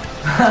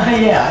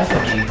 Yeah, I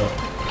said bugle.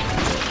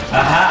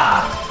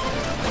 Aha!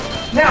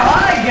 Now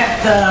I get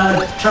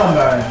the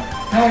trombone.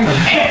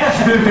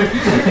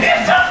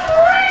 It's a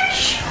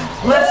French!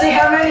 Let's see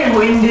how many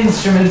wind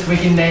instruments we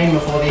can name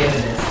before the end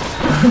of this.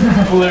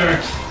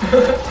 Flute.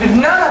 It's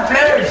not a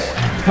flute!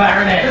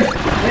 Clarinet.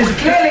 It's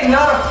clearly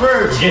not a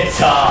fruit!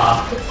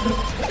 Guitar.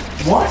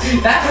 What?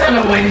 That's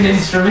not a wind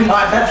instrument.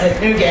 Alright, that's it.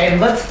 New game.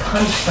 Let's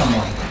punch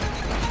someone.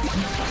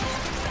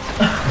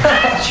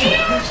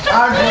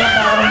 I'll do it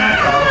by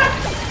myself.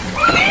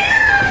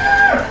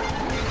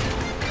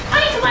 I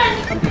need to land.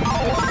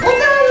 What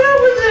the hell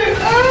was it?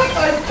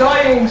 I'm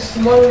dying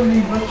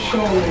slowly but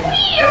surely.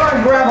 Come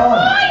on, grab on.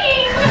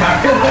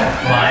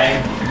 Flying.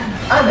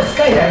 I'm a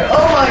skater.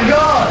 Oh my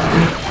god!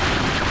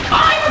 I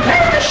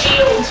repaired the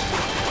shield!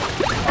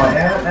 Oh,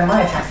 now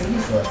my attacks are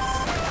useless.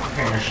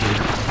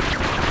 Parachute.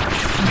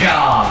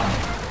 God.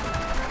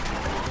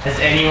 Has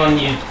anyone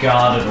used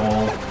God at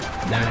all?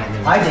 No, not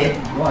really. I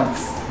did, once.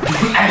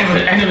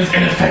 and it was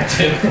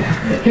ineffective.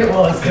 It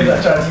was, because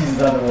I tried to use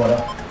it underwater.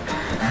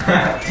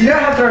 Do you know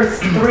how to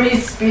throw 3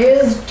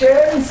 spears,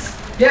 James?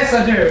 Yes,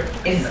 I do.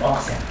 It is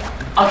awesome.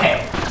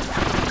 Okay.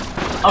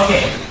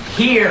 Okay.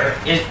 Here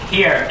is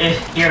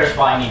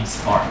why I need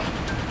Spark.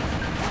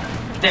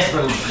 This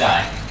little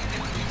guy.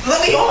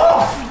 Let me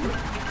off!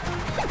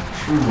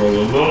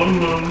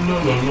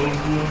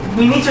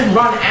 We need to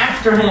run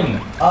after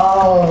him.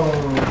 Oh.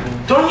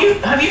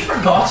 Have you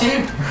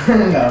forgotten?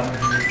 No.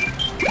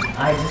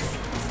 I just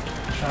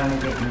trying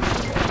to get used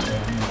to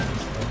it.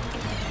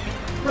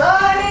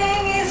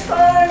 Running is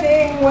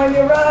funning when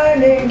you're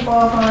running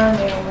for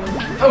funning.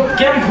 Oh,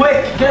 get him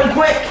quick! Get him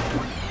quick!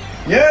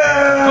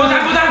 Yeah! Go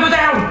down, go down, go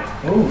down!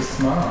 Oh,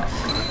 smart.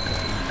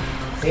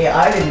 See,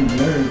 I didn't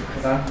move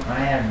because I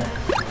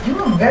had. You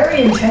were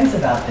very intense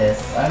about this.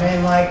 I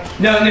mean, like.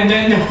 No. You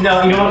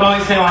know what I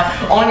was saying? Like,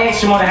 on the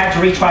extra mode, I had to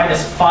retry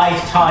this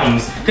 5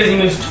 times because he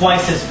moves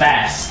twice as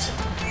fast.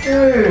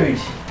 Dude,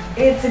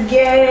 it's a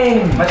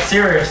game. But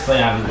seriously,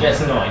 I'm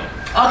getting annoyed.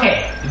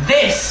 Okay,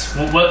 this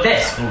will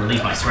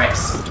relieve my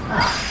stress.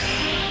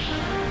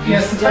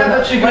 Yes, the fact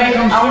that you can Wait,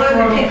 become I wanna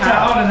super be picked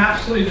overpowered up. and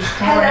absolutely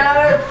destroy it.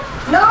 Hello.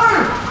 No.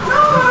 No.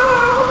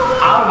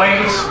 I'll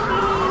wait.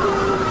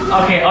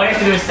 Okay, all you have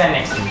to do is stand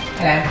next to me.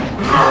 Okay.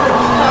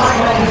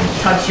 I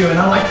touch you and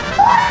I'm like.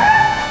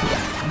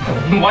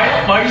 Why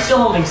are you still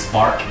holding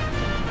Spark?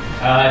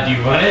 Do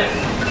you want it?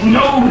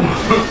 No!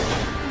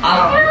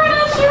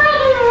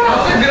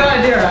 That's a good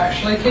idea,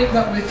 actually. Keep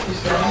that with you,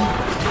 son.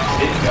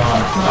 It's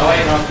gone. Oh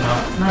wait, no, it's not.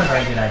 It's not a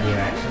very good idea,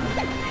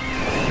 actually.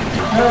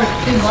 No,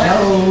 keep like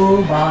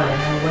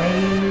Snowballing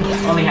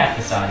away. Only half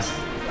the size.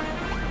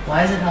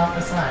 Why is it half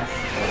the size?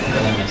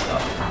 Because I messed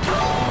up.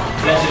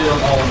 You have to do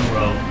them all in a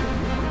row.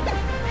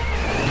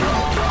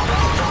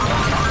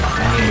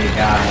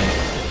 guys.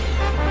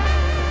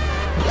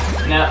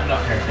 No,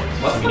 not perfect.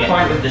 What's the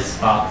point with this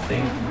spark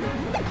thing?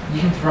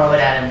 You can throw it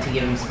at him to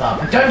give him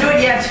spot, but don't do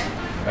it yet!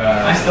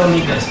 I still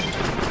need this.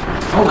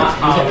 Oh,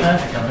 you get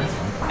perfect on this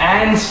one.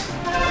 And...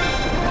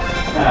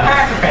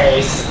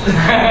 face.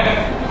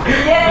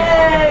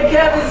 Yay!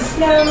 Kirby's a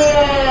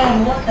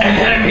snowman! What the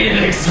heck? And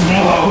it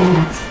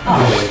explodes.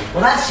 Oh,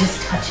 well that's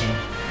just touching.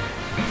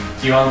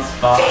 Do you want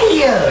spark?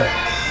 Here!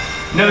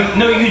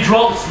 No, you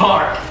dropped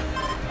spark.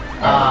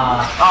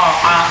 I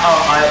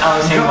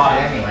was saying why.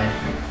 Anyway.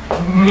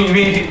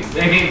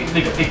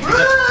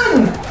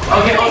 Run!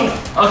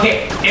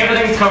 Okay,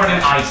 everything's covered in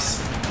ice.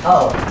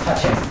 Oh,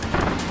 touching.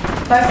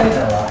 I say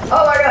that a lot.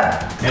 Oh my god!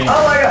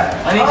 Oh my god!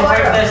 I need to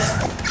break this.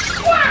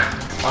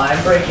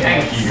 I'm breaking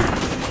Thank it. you.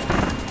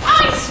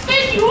 I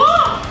spit you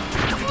off!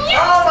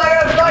 Oh my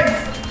god, spikes!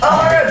 Oh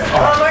my god!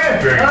 Oh my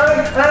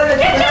god!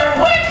 Get there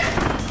quick!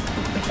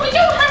 We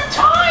don't have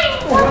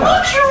time for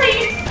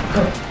luxury!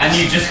 And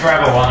you just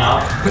grab a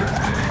 1-up.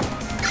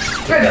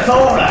 Get the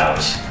sword out!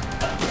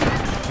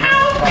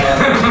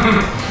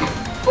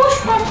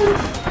 Push button!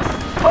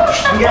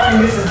 Push the I'm button!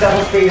 guessing this is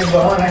double speed as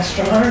well, an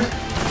extra mode?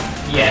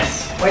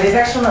 Yes. Wait, is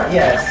extra mode?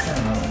 Yes. I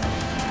don't know.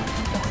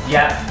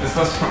 Yeah. This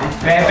was from...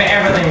 But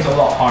everything's a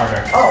lot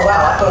harder. Oh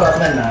wow, I thought I was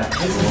midnight.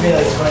 This is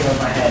really screwing with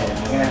my head. I'm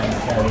gonna have to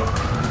tell you.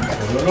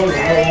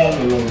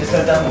 Just so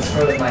it doesn't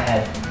screw with my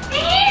head.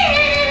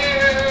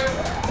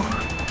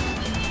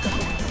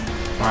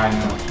 I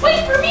know.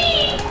 Wait for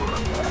me!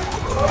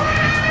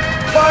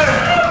 Fire!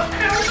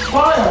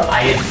 Fire!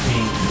 I didn't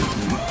mean.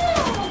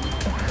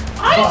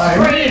 I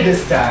Fire sprayed! me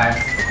this time.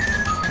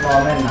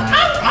 Well, midnight. I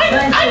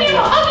need a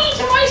huggy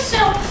to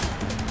myself!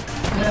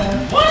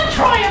 What a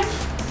triumph!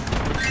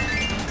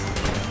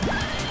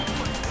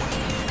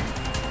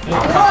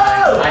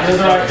 Whoa! I just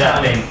like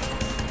that thing.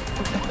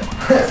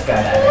 This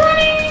guy died.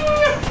 Running!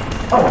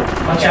 Oh,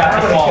 Watch yeah, out, that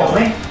they would've fall. killed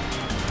me.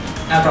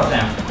 Now drop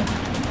down.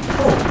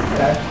 Oh,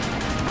 okay.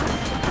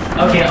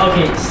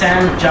 Okay,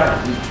 Sam,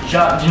 just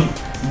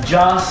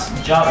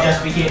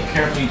be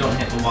careful you don't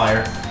hit the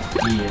wire.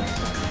 Yes.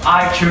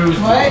 I choose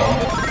What? bomb.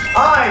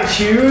 I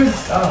choose.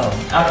 Oh.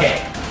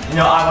 Okay,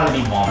 no, I want to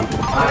be bomb.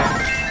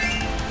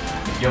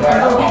 You're Where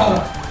right. are we?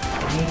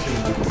 Me too.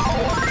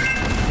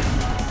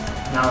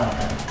 Now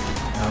what?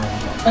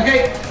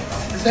 Okay,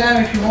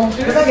 Sam, if you want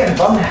Because to. I get a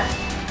bum hat.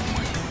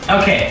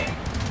 Okay,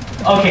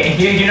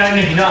 you're not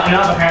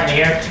apparently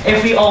here.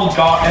 If we all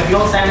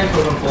stand in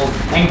totem pole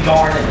and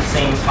guard at the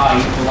same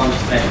time, we'll launch a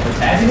special I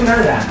attack. didn't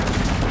know that.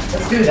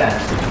 Let's do that.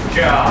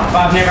 Yeah.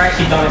 But I've never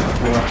actually done it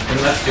before.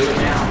 Then let's do it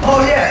now. Oh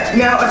yeah,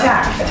 now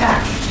attack.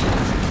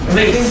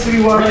 Release. Seems to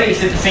be working.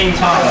 Release at the same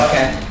time. Oh,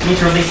 okay. You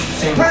need to release at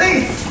the same time.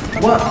 Release!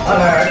 One. Oh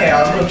no, okay,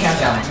 I'll do a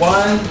countdown.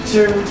 1,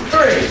 2,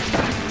 3.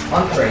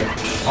 On 3.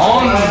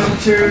 On. 1,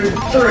 2,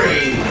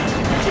 3.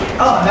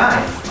 Oh,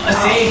 nice.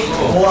 See?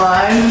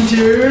 1,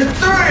 2,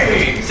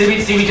 3.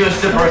 See, we do a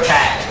super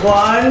attack.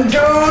 1, 2, 3.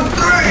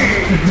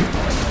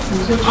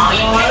 1,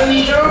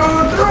 2, 3.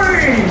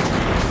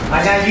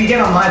 Alright, now you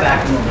get on my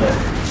back a little bit.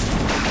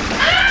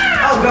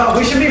 Oh god,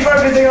 we should be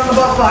focusing on the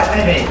boss fight,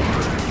 maybe.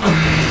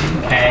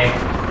 Okay.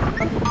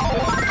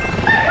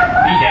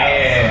 Be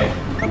dead.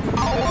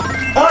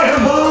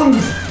 Iron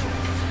bombs!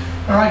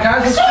 Alright,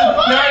 guys, let's do.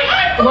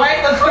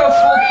 Wait, let's do a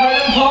full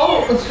totem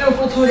pole. Let's do a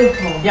full totem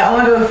pole. Yeah, I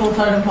want to do a full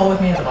totem pole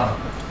with me at the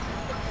bottom.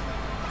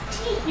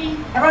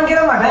 Everyone get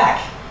on my back.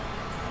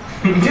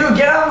 Dude,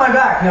 get on my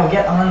back. No,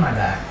 get on my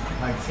back.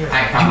 Like, seriously.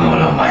 I can't go on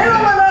Get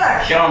on my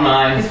back. Get on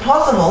mine. It's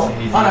possible.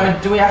 Easy. Oh no,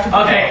 do we have to?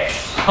 Okay.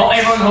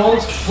 Everyone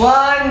hold.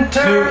 1,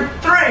 2,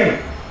 3.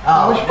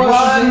 Oh, Which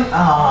button is it?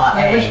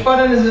 Which A.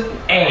 button is it?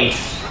 A.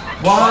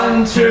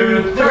 1,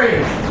 2,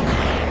 3.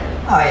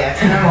 Oh yeah,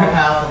 it's no more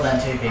powerful than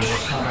 2 people.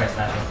 It's not very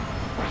special.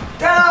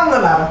 Down the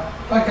ladder.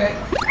 Okay.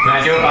 Can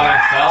I do it by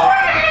myself?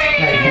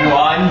 There you go.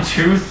 1,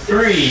 2,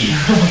 3.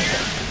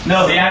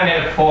 No, the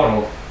animated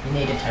portal. You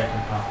need a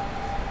totem pole.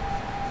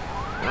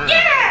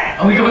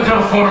 Oh, we go into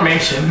a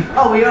formation.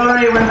 Oh, we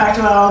already went back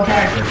to our old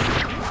characters.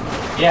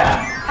 Yeah.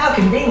 How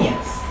convenient.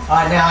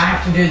 Alright, now I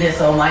have to do this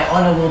or my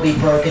honor will be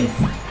broken.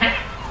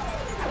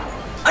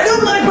 I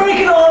don't like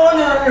breaking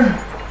honor!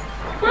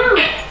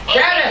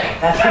 Get it!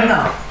 That's good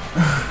enough.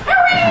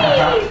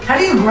 How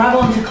do you grab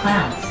onto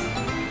clouds?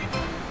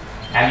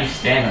 How do you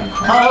stand on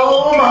crap?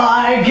 Oh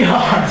my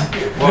god!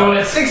 No,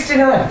 it's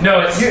 69.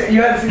 No, it's.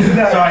 You had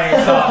 69. Sorry,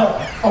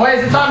 stop. Oh wait,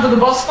 is it time for the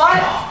boss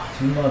fight?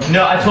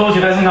 No, I told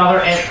you there's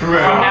another extra. From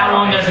now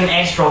on, there's an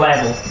extra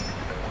level.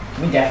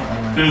 We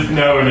definitely won. There's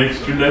now an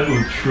extra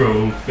level,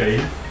 troll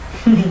face.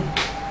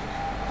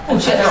 Oh,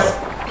 chips.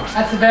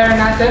 That's a very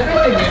nice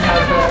everything you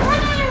have there.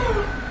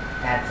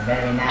 That's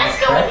very nice. Let's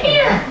go in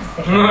here.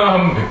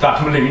 That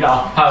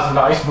Melina has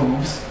nice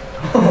moves.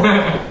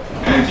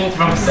 Just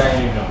from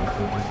saying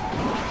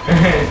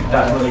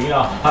that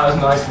Melina has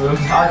nice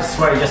moves. I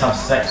swear you just have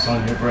sex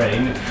on your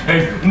brain.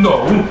 Hey,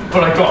 no,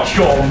 but I got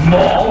your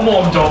mom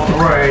on the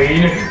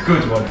brain.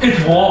 Good one. It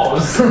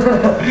was.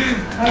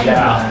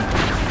 Yeah.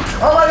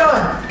 Oh my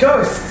god,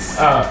 ghosts.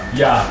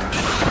 Yeah.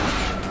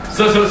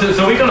 So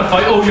we gonna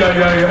fight? Oh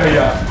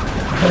yeah.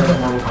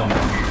 Mortal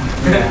Kombat.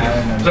 Yeah, I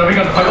remember. So we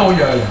got the fight. Oh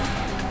yeah.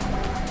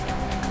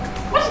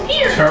 What's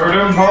here?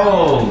 Totem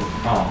pole.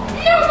 Oh.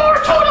 No more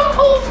totem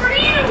pole for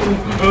you.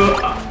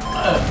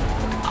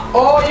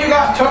 Oh, you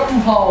got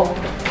totem pole.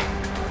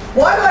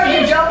 Why do I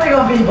keep jumping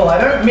on people? I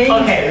don't mean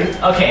Okay.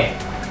 to. Okay.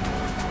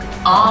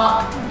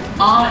 I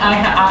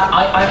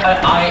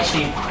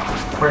actually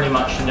pretty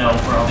much know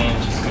for all the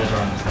energy skills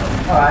around this level.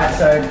 Alright,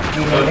 so do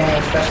you need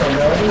any special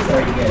abilities or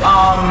are you good?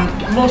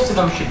 Most of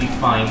them should be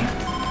fine.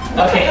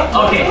 Okay.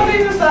 What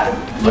is that?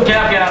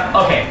 Get up.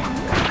 Okay.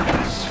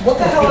 What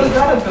the hell is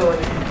that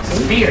ability?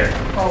 Spear.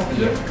 Oh,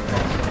 yeah.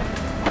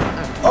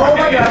 Oh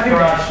my god, dude.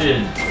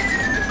 Crushing.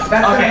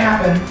 That's Okay. gonna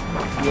happen.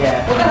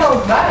 Yeah. What the hell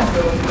is that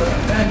ability?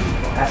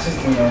 That's just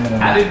the normal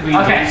How one. did we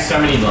Okay. lose so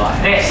many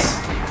lives?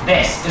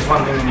 This is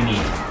one thing we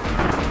need.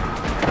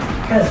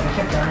 Because we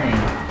kept dying.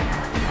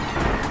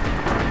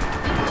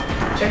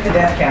 Check the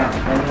death count,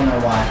 then you'll know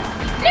why.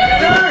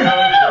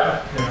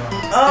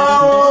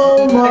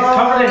 Oh my It's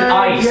covered in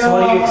ice, God.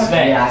 what do you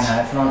expect? Yeah, I know,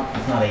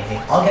 it's not easy.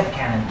 I'll get the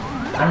cannon.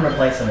 I'm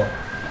replaceable.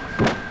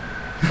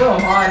 So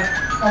am I.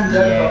 I'm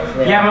dead. Yeah,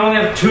 clear. Yeah, we only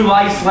have 2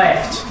 lives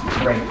left.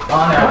 Great.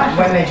 Oh no,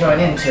 when they join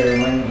in too,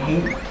 when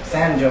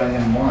Sam joined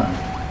in 1.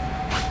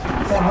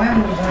 Sam, why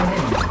haven't you joined in?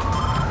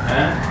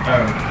 Huh?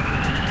 Oh.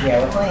 Yeah,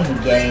 we're playing a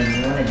game.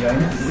 You wanna join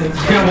us? You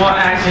know what?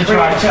 Actually, Free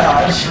of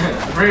charge.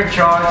 Free of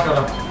charge.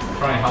 Gonna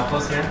try and help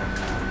us here.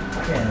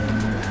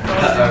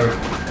 Uh-oh.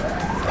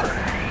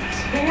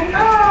 I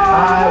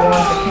want the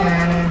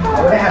cannon. I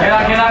would've had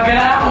Get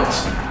out!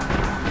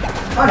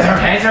 Oh, It's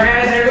okay.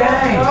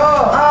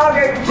 Oh,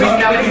 okay. We can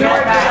get it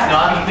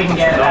back. We can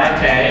get it back.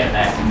 Okay,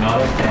 that's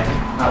not okay.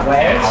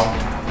 Wait.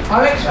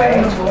 I'm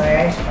experimental.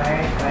 Wait.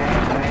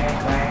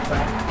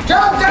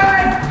 Jump,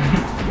 Darren!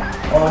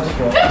 Oh, just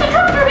roll. There's a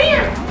truck from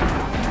here.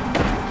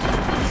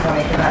 It's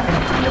funny because I can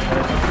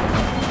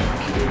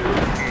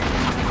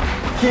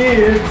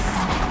Kids,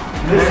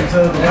 listen to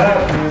the rap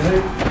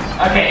music.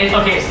 Okay,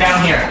 it's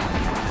down here.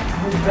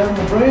 You've done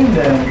the brain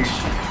damage.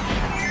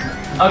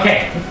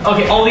 Okay,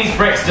 all these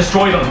bricks,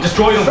 destroy them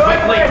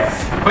quickly.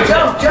 Quickly.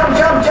 Jump!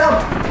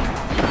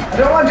 I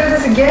don't want to do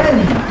this again.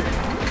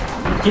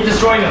 Keep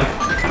destroying them.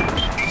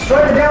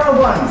 Destroy the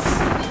downward ones.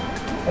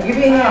 I'll give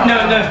you a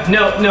hand.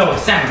 No,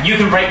 Sam, you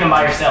can break them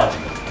by yourself.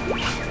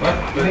 What?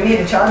 Do we need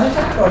a charge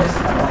attack or just...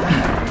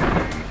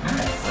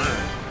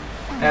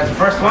 That's the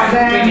first one. We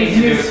need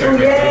to do it so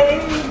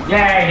quickly.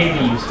 Yeah, he'd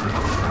be useful.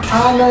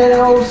 I'm an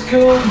old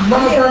school I'm the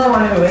only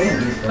one who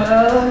isn't useful.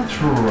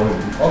 True.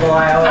 Although I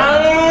always have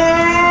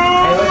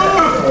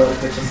skills,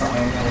 which is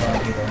something a lot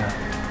of people have.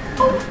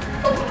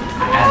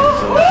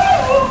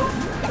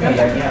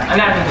 Yeah. I'm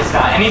not this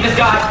guy. I need this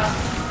guy.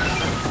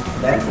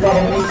 That's that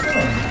enemy's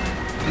killing.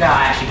 No, I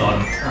actually got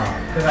him. Oh,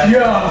 because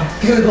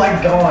he was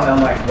like gone.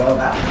 I'm like, well,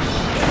 that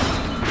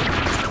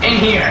was In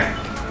here.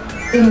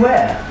 in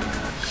where?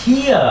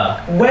 Here.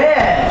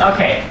 Where?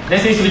 Okay,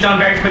 this needs to be done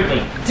very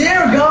quickly.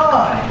 Dear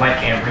God!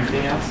 Like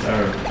everything else,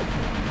 or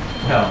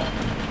no?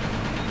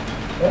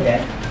 We're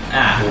dead.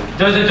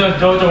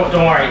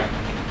 Don't worry.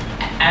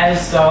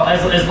 As long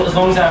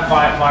as I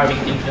have fire, we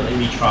can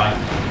infinitely retry.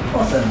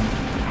 Awesome.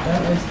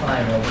 Don't lose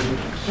fire, or we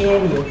will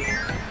kill you.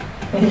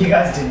 You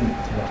guys didn't.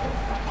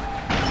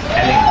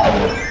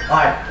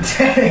 Alright.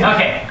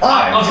 Okay,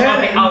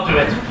 I'll do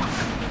it.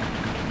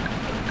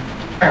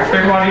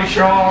 Everybody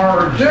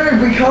charge! Dude,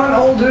 we can't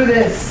all do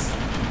this.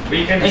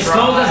 We can It try.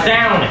 slows us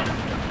down.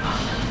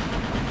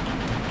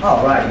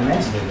 Oh, right, you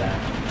meant to do that.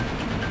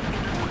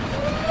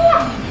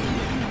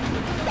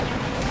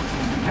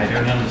 I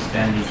don't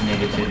understand these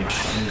negative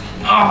explosions.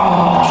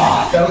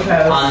 Oh, So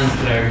close.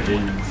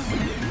 Explosions.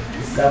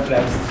 So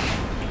close.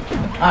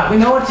 Alright, we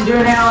know what to do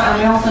now, and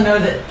we also know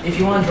that if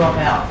you want to drop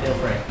out, feel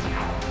free.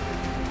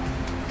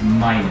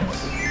 Minus.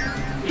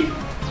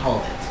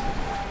 Hold it.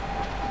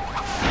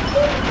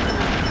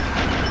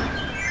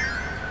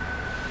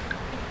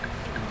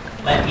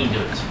 let me do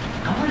it.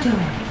 I want to do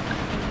it.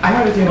 I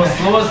want to do Well, it.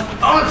 slow us.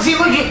 Oh, see,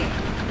 look at.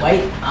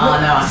 Wait. Oh,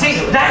 no. I See, have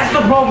to do it. that's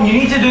the problem. You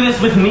need to do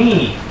this with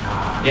me.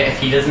 Yeah, if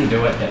he doesn't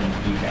do it, then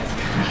you guys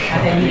I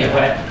think you do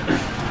it.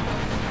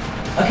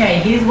 Okay,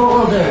 here's what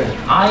we'll do.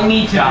 I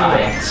need to Die. do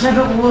it.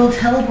 No, but we'll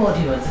teleport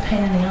you. It's a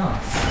pain in the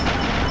ass.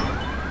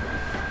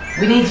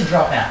 We need to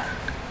drop out.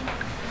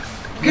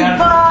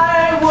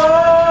 Goodbye,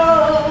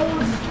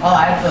 world! Oh,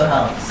 I have full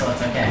health, so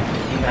it's okay.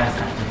 You guys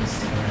have to just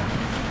stick around.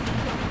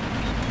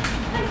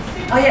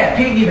 Oh yeah,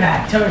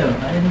 piggyback, totem.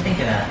 I didn't think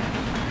of that.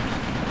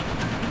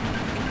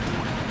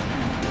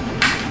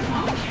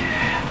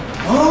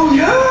 Oh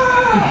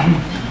yeah!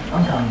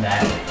 I'm coming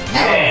back.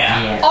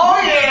 Yeah. Oh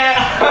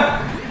yeah!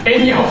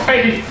 In your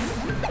face.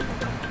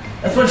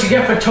 That's what you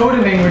get for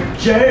toteming with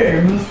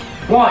James.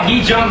 What?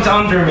 He jumped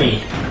under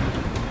me.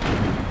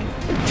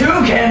 2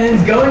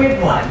 cannons going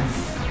at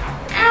once.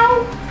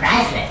 Ow.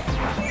 Priceless.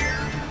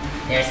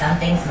 There are some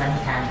things money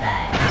can't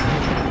buy.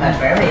 But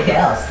for everything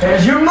else,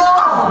 there's your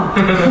mom!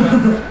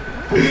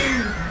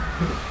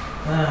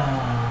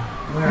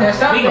 Where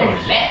There's are We something. go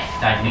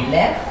left, I we? think.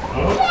 Left?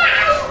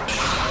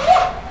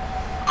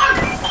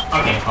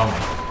 Okay, hold on.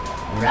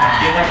 I feel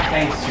Right. like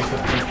playing Super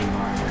Paper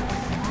Mario.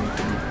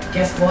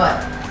 Guess what?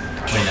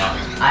 Wait, no.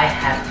 I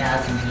have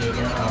 1,000 years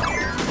old.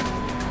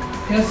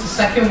 Here's the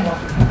second one.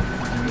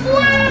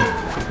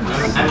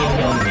 I mean,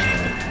 he'll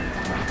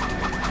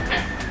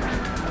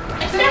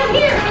It's down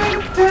here.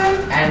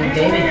 And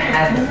David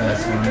had the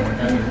first one,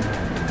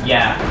 doesn't he?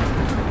 Yeah.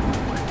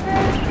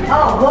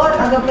 Oh, what?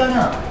 I got blown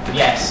up.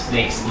 Yes,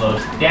 they explode.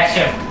 They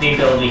actually have the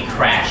ability to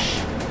crash.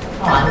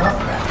 Oh, I love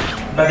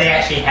crash. But they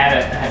actually have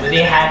it.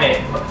 They have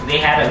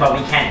it, but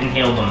we can't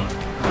inhale them.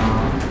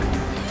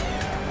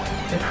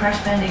 The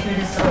Crash Bandicoot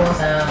is so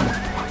awesome.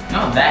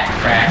 Not that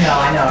crash. No,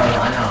 I know.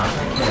 I'm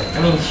like, I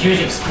mean, huge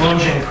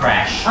explosion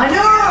crash. I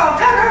know!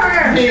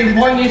 Come here! The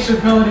one use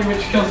ability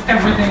which kills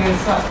everything in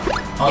sight.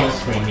 On the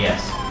screen,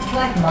 yes. It's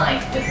like Mike,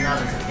 but not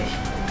as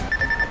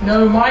efficient.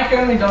 No, Mike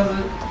only does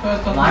it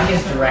first on Mike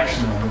is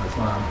directional as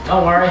well.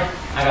 Don't worry,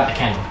 I got the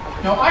candle.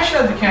 No, I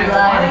showed the candle.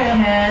 Light a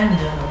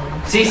candle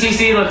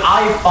See, look,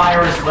 I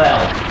fire as well.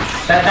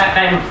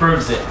 That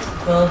improves it.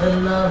 for the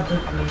love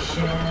that we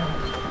share.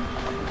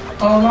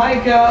 Oh my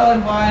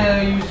god, why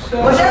are you so...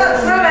 Watch out,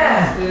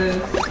 snowman!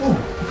 racist?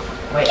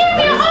 Wait, Give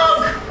me a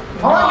hug.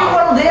 I want you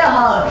Waddle Dee a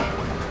hug!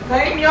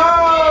 Thank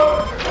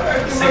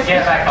you! So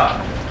get back up.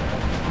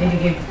 Need to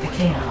give the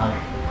king a hug.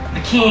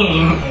 The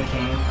king. Okay,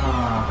 king.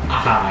 Aww.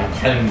 Aha, I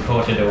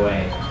teleported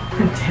away.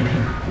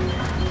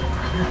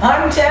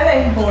 I'm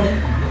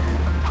teleported.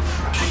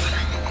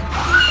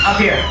 Up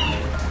here.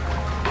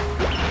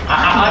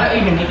 I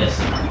don't even need this.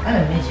 I'm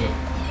a midget.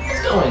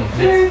 It's going.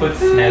 Let's put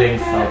smelling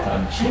salt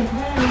on chip.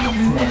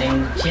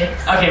 Smelling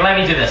chips. Okay, let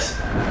me do this.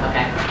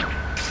 Okay.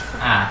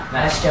 Ah,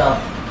 Nice that's job.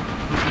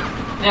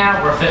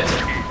 now we're fit.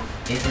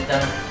 Is it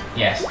done?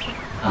 Yes.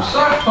 I've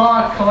so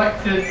far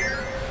collected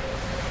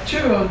 2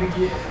 of the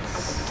gears.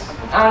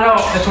 Oh no,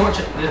 the torch,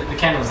 the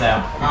candle's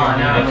out. Oh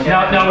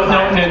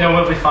no. No,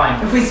 we'll be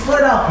fine. If we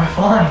split up, we're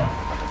fine.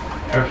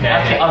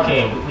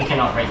 Okay, we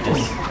cannot break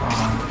this.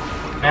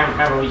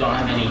 Remember, we don't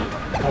have any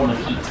form of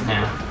heat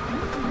now.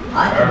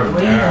 I can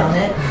breathe on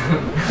it.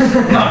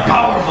 Not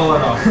powerful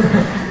enough.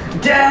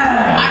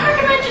 Damn! I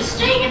recommend just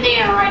staying in the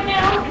air right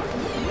now.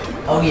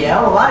 Oh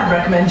yeah, well I'd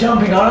recommend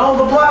jumping on all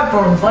the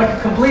platforms like a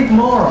complete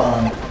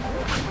moron.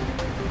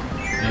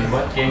 In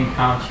what game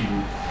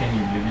can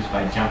you lose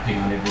by jumping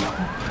on everything?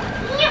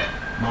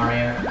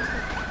 Mario.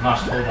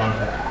 Must hold on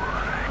to it.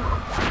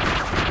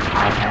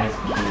 I has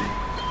key.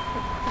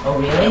 Oh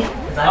really?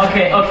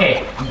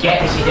 Okay,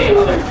 get the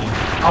other key.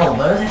 Oh,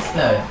 those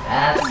explode.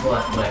 That's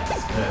what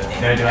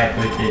exploding. Where do I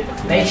put it?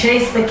 They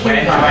chase the key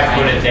Where do I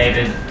put it,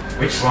 David?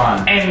 Which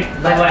one? And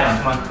the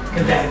left one.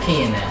 Because there's a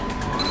key in there.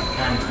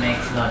 Kind of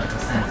makes logical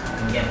sense. We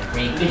can get a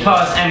free key.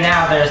 Because, and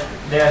now there's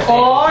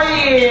Oh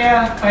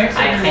yeah! Thanks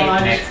I think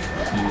everyone. next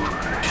key.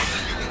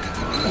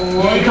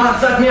 Yeah, you can't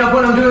suck me up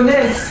when I'm doing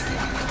this.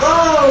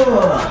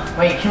 Oh!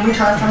 Wait, can we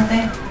try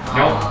something?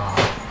 Nope. Aw.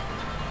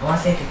 I want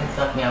to see if you can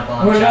suck me up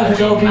while We're Oh, I'm not charging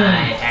joking.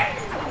 my attack.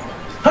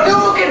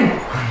 Hadouken!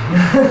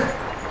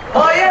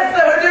 Oh yes,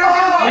 the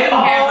Hadouken!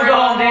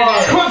 Everyone did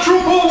it!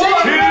 Quadruple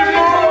Team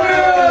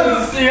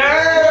bonus!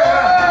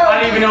 Yeah! I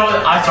don't even know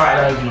what, I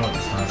don't even know what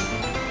this was.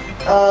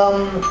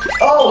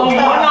 Oh, One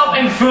up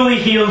and fully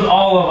healed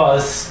all of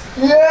us.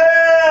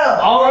 yeah!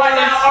 Alright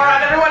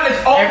Alright everyone,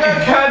 let's all go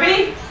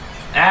Kirby.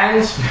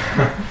 And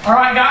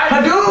Alright guys.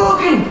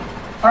 Hadouken!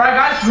 Alright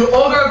guys, we'll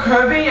all go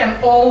Kirby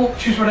and all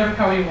choose whatever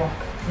color you want.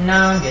 No,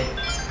 I'm good.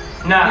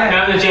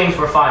 no, James,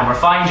 we're fine. We're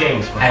fine,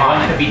 James. We're I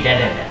want to fine. be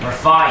Dedede. We're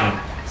fine.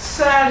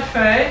 Sad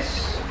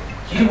face.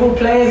 You will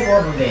play as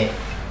Waddle Dee.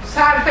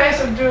 Sad face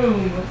of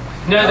doom.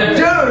 No,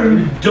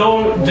 Dude!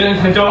 don't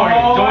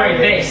Oh, worry.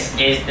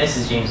 yeah. This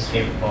is James'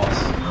 favorite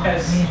boss.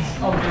 Yes,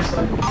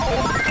 obviously.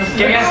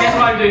 Guess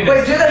why I'm doing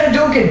Wait, this? do the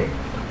Hadouken!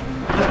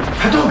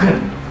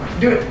 Hadouken!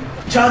 Do it.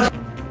 Charge.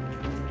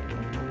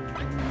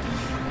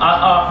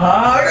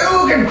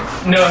 Hadouken!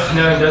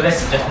 No,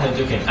 this is just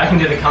Hadouken. I can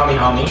do the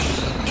Kamihami.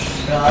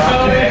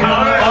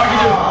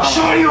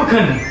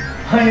 Shoryuken!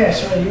 Oh yeah,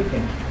 sure you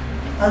can.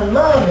 I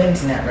love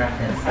internet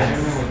references. I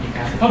don't know what you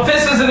guys Well,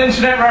 this is an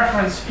internet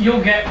reference.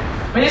 You'll get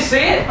when you see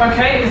it.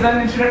 Okay, is that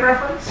an internet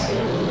reference?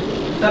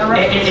 Is that a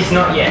reference? It's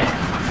not yet.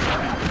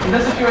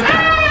 There's a few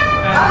attacks.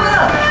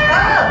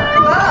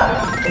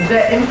 Is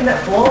there infinite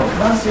fall?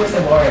 Because I'm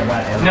seriously worried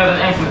right now. No,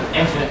 there's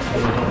infinite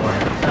form, don't worry.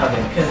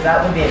 Okay, because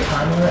that would be a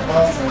time limit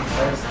boss and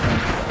those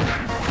things.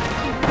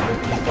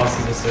 These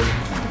bosses are so...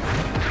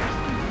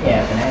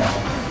 Yeah, for now.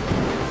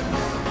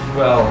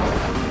 Well...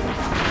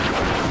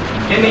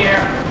 In the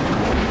air.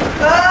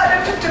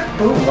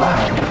 Oh wow,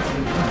 that's a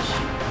good punch.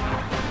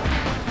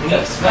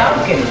 Neat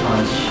Falcon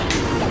punch.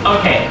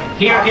 Okay,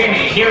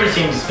 here is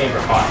James'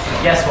 favorite part.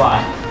 Guess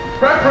why?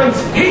 Reference.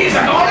 He's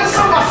an honest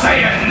Super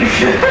Saiyan!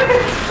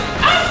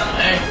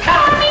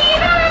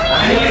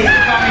 I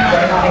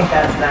don't think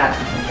that's that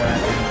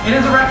interesting. It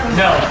is a reference.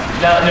 No,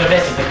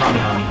 this is the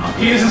Kamihami.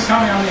 He uses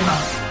Kamehameha.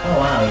 Oh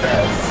wow, he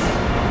does.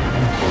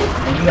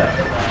 And you got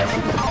hit by it.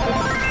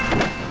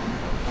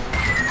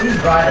 These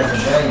riders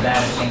are very bad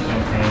at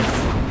thinking things.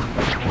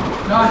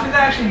 No, I think they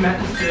actually meant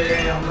to do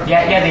it.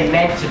 Yeah, they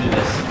meant to do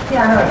this.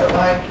 Yeah, I know, but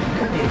like, it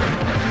could be.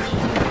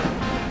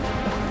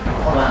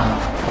 Oh wow.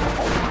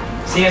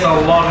 See, he has a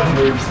lot of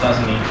moves,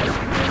 doesn't he?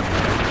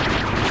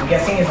 I'm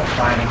guessing he's not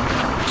fighting.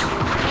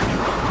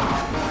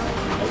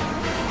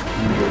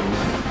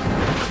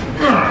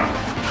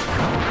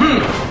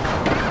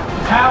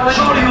 How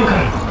surely you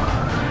can.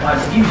 Why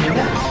did you do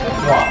that?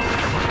 What?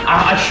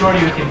 I sure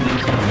you can do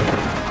something.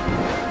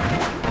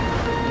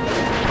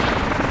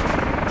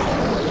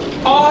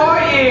 Oh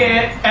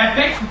yeah,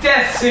 epic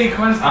death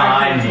sequence.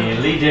 I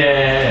nearly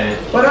did.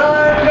 But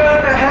I'm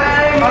gonna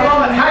hang. I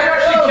love it. How you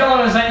actually kill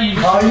him is that you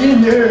just... Oh, you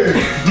knew.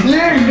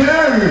 You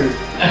knew.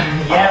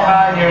 Yeah,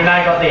 I knew, and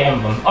I got the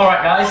emblem.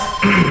 Alright, guys.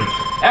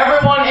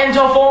 Everyone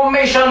into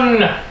formation.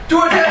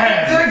 Do it,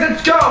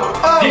 let's go.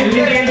 Oh,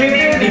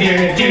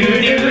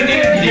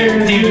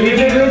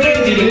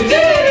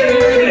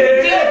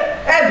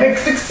 Epic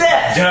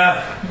success.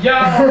 yeah.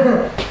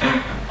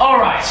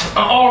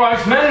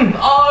 Alright, men.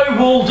 I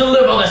will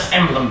deliver this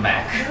emblem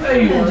back.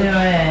 There you Do go.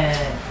 it.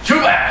 Too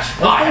bad.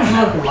 Things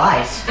look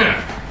light.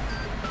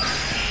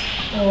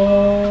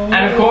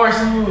 And of course,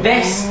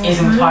 this is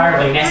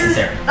entirely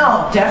necessary.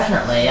 Oh,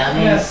 definitely. I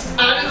mean, Yes.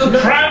 And the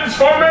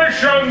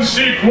Transformation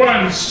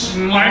sequence.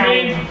 I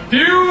mean,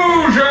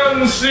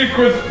 fusion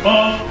sequence.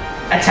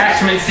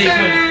 Attachment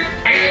sequence.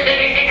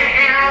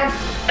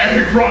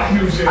 Epic rock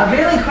music. I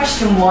really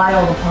question why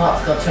all the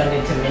parts got turned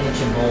into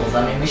miniature balls.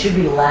 I mean, we should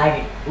be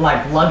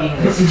lugging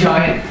this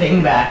giant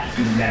thing back.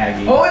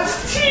 Naggy. Oh,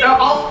 it's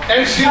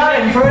excuse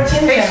Time me. for a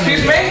tin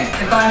Excuse me,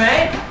 if I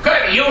may.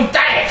 Good, you've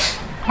done it!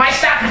 My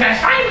stockman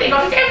has finally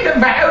got its emblem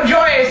back. Oh,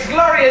 joyous,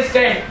 glorious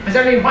day. There's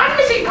only one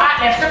missing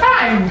part left to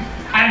find.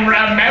 And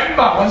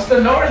remember, once the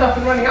lore is up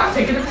and running, I'll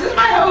take it to visit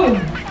my home.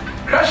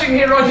 Crushing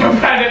here on your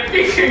planet,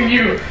 beating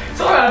you.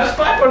 Somehow,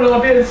 despite what it'll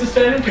appear to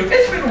sustain into,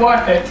 it's been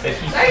worth it.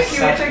 Thank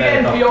you once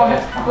again for your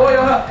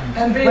help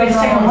and being Wait a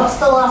second, wrong. what's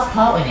the last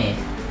part we need?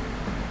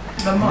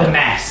 The The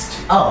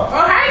mast. Oh,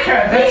 Oh, hi,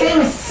 that Kirby.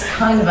 seems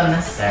kind of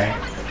unnecessary.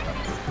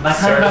 By kind of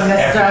Service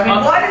unnecessary, I mean,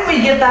 every- why didn't we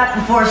get that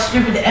before a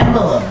stupid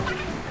emblem?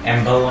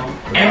 Emblem.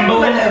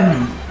 Emblem.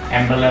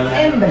 Emblem.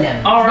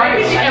 Emblem. Alright.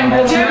 Maybe the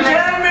emblem. To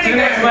the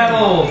next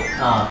level. Oh.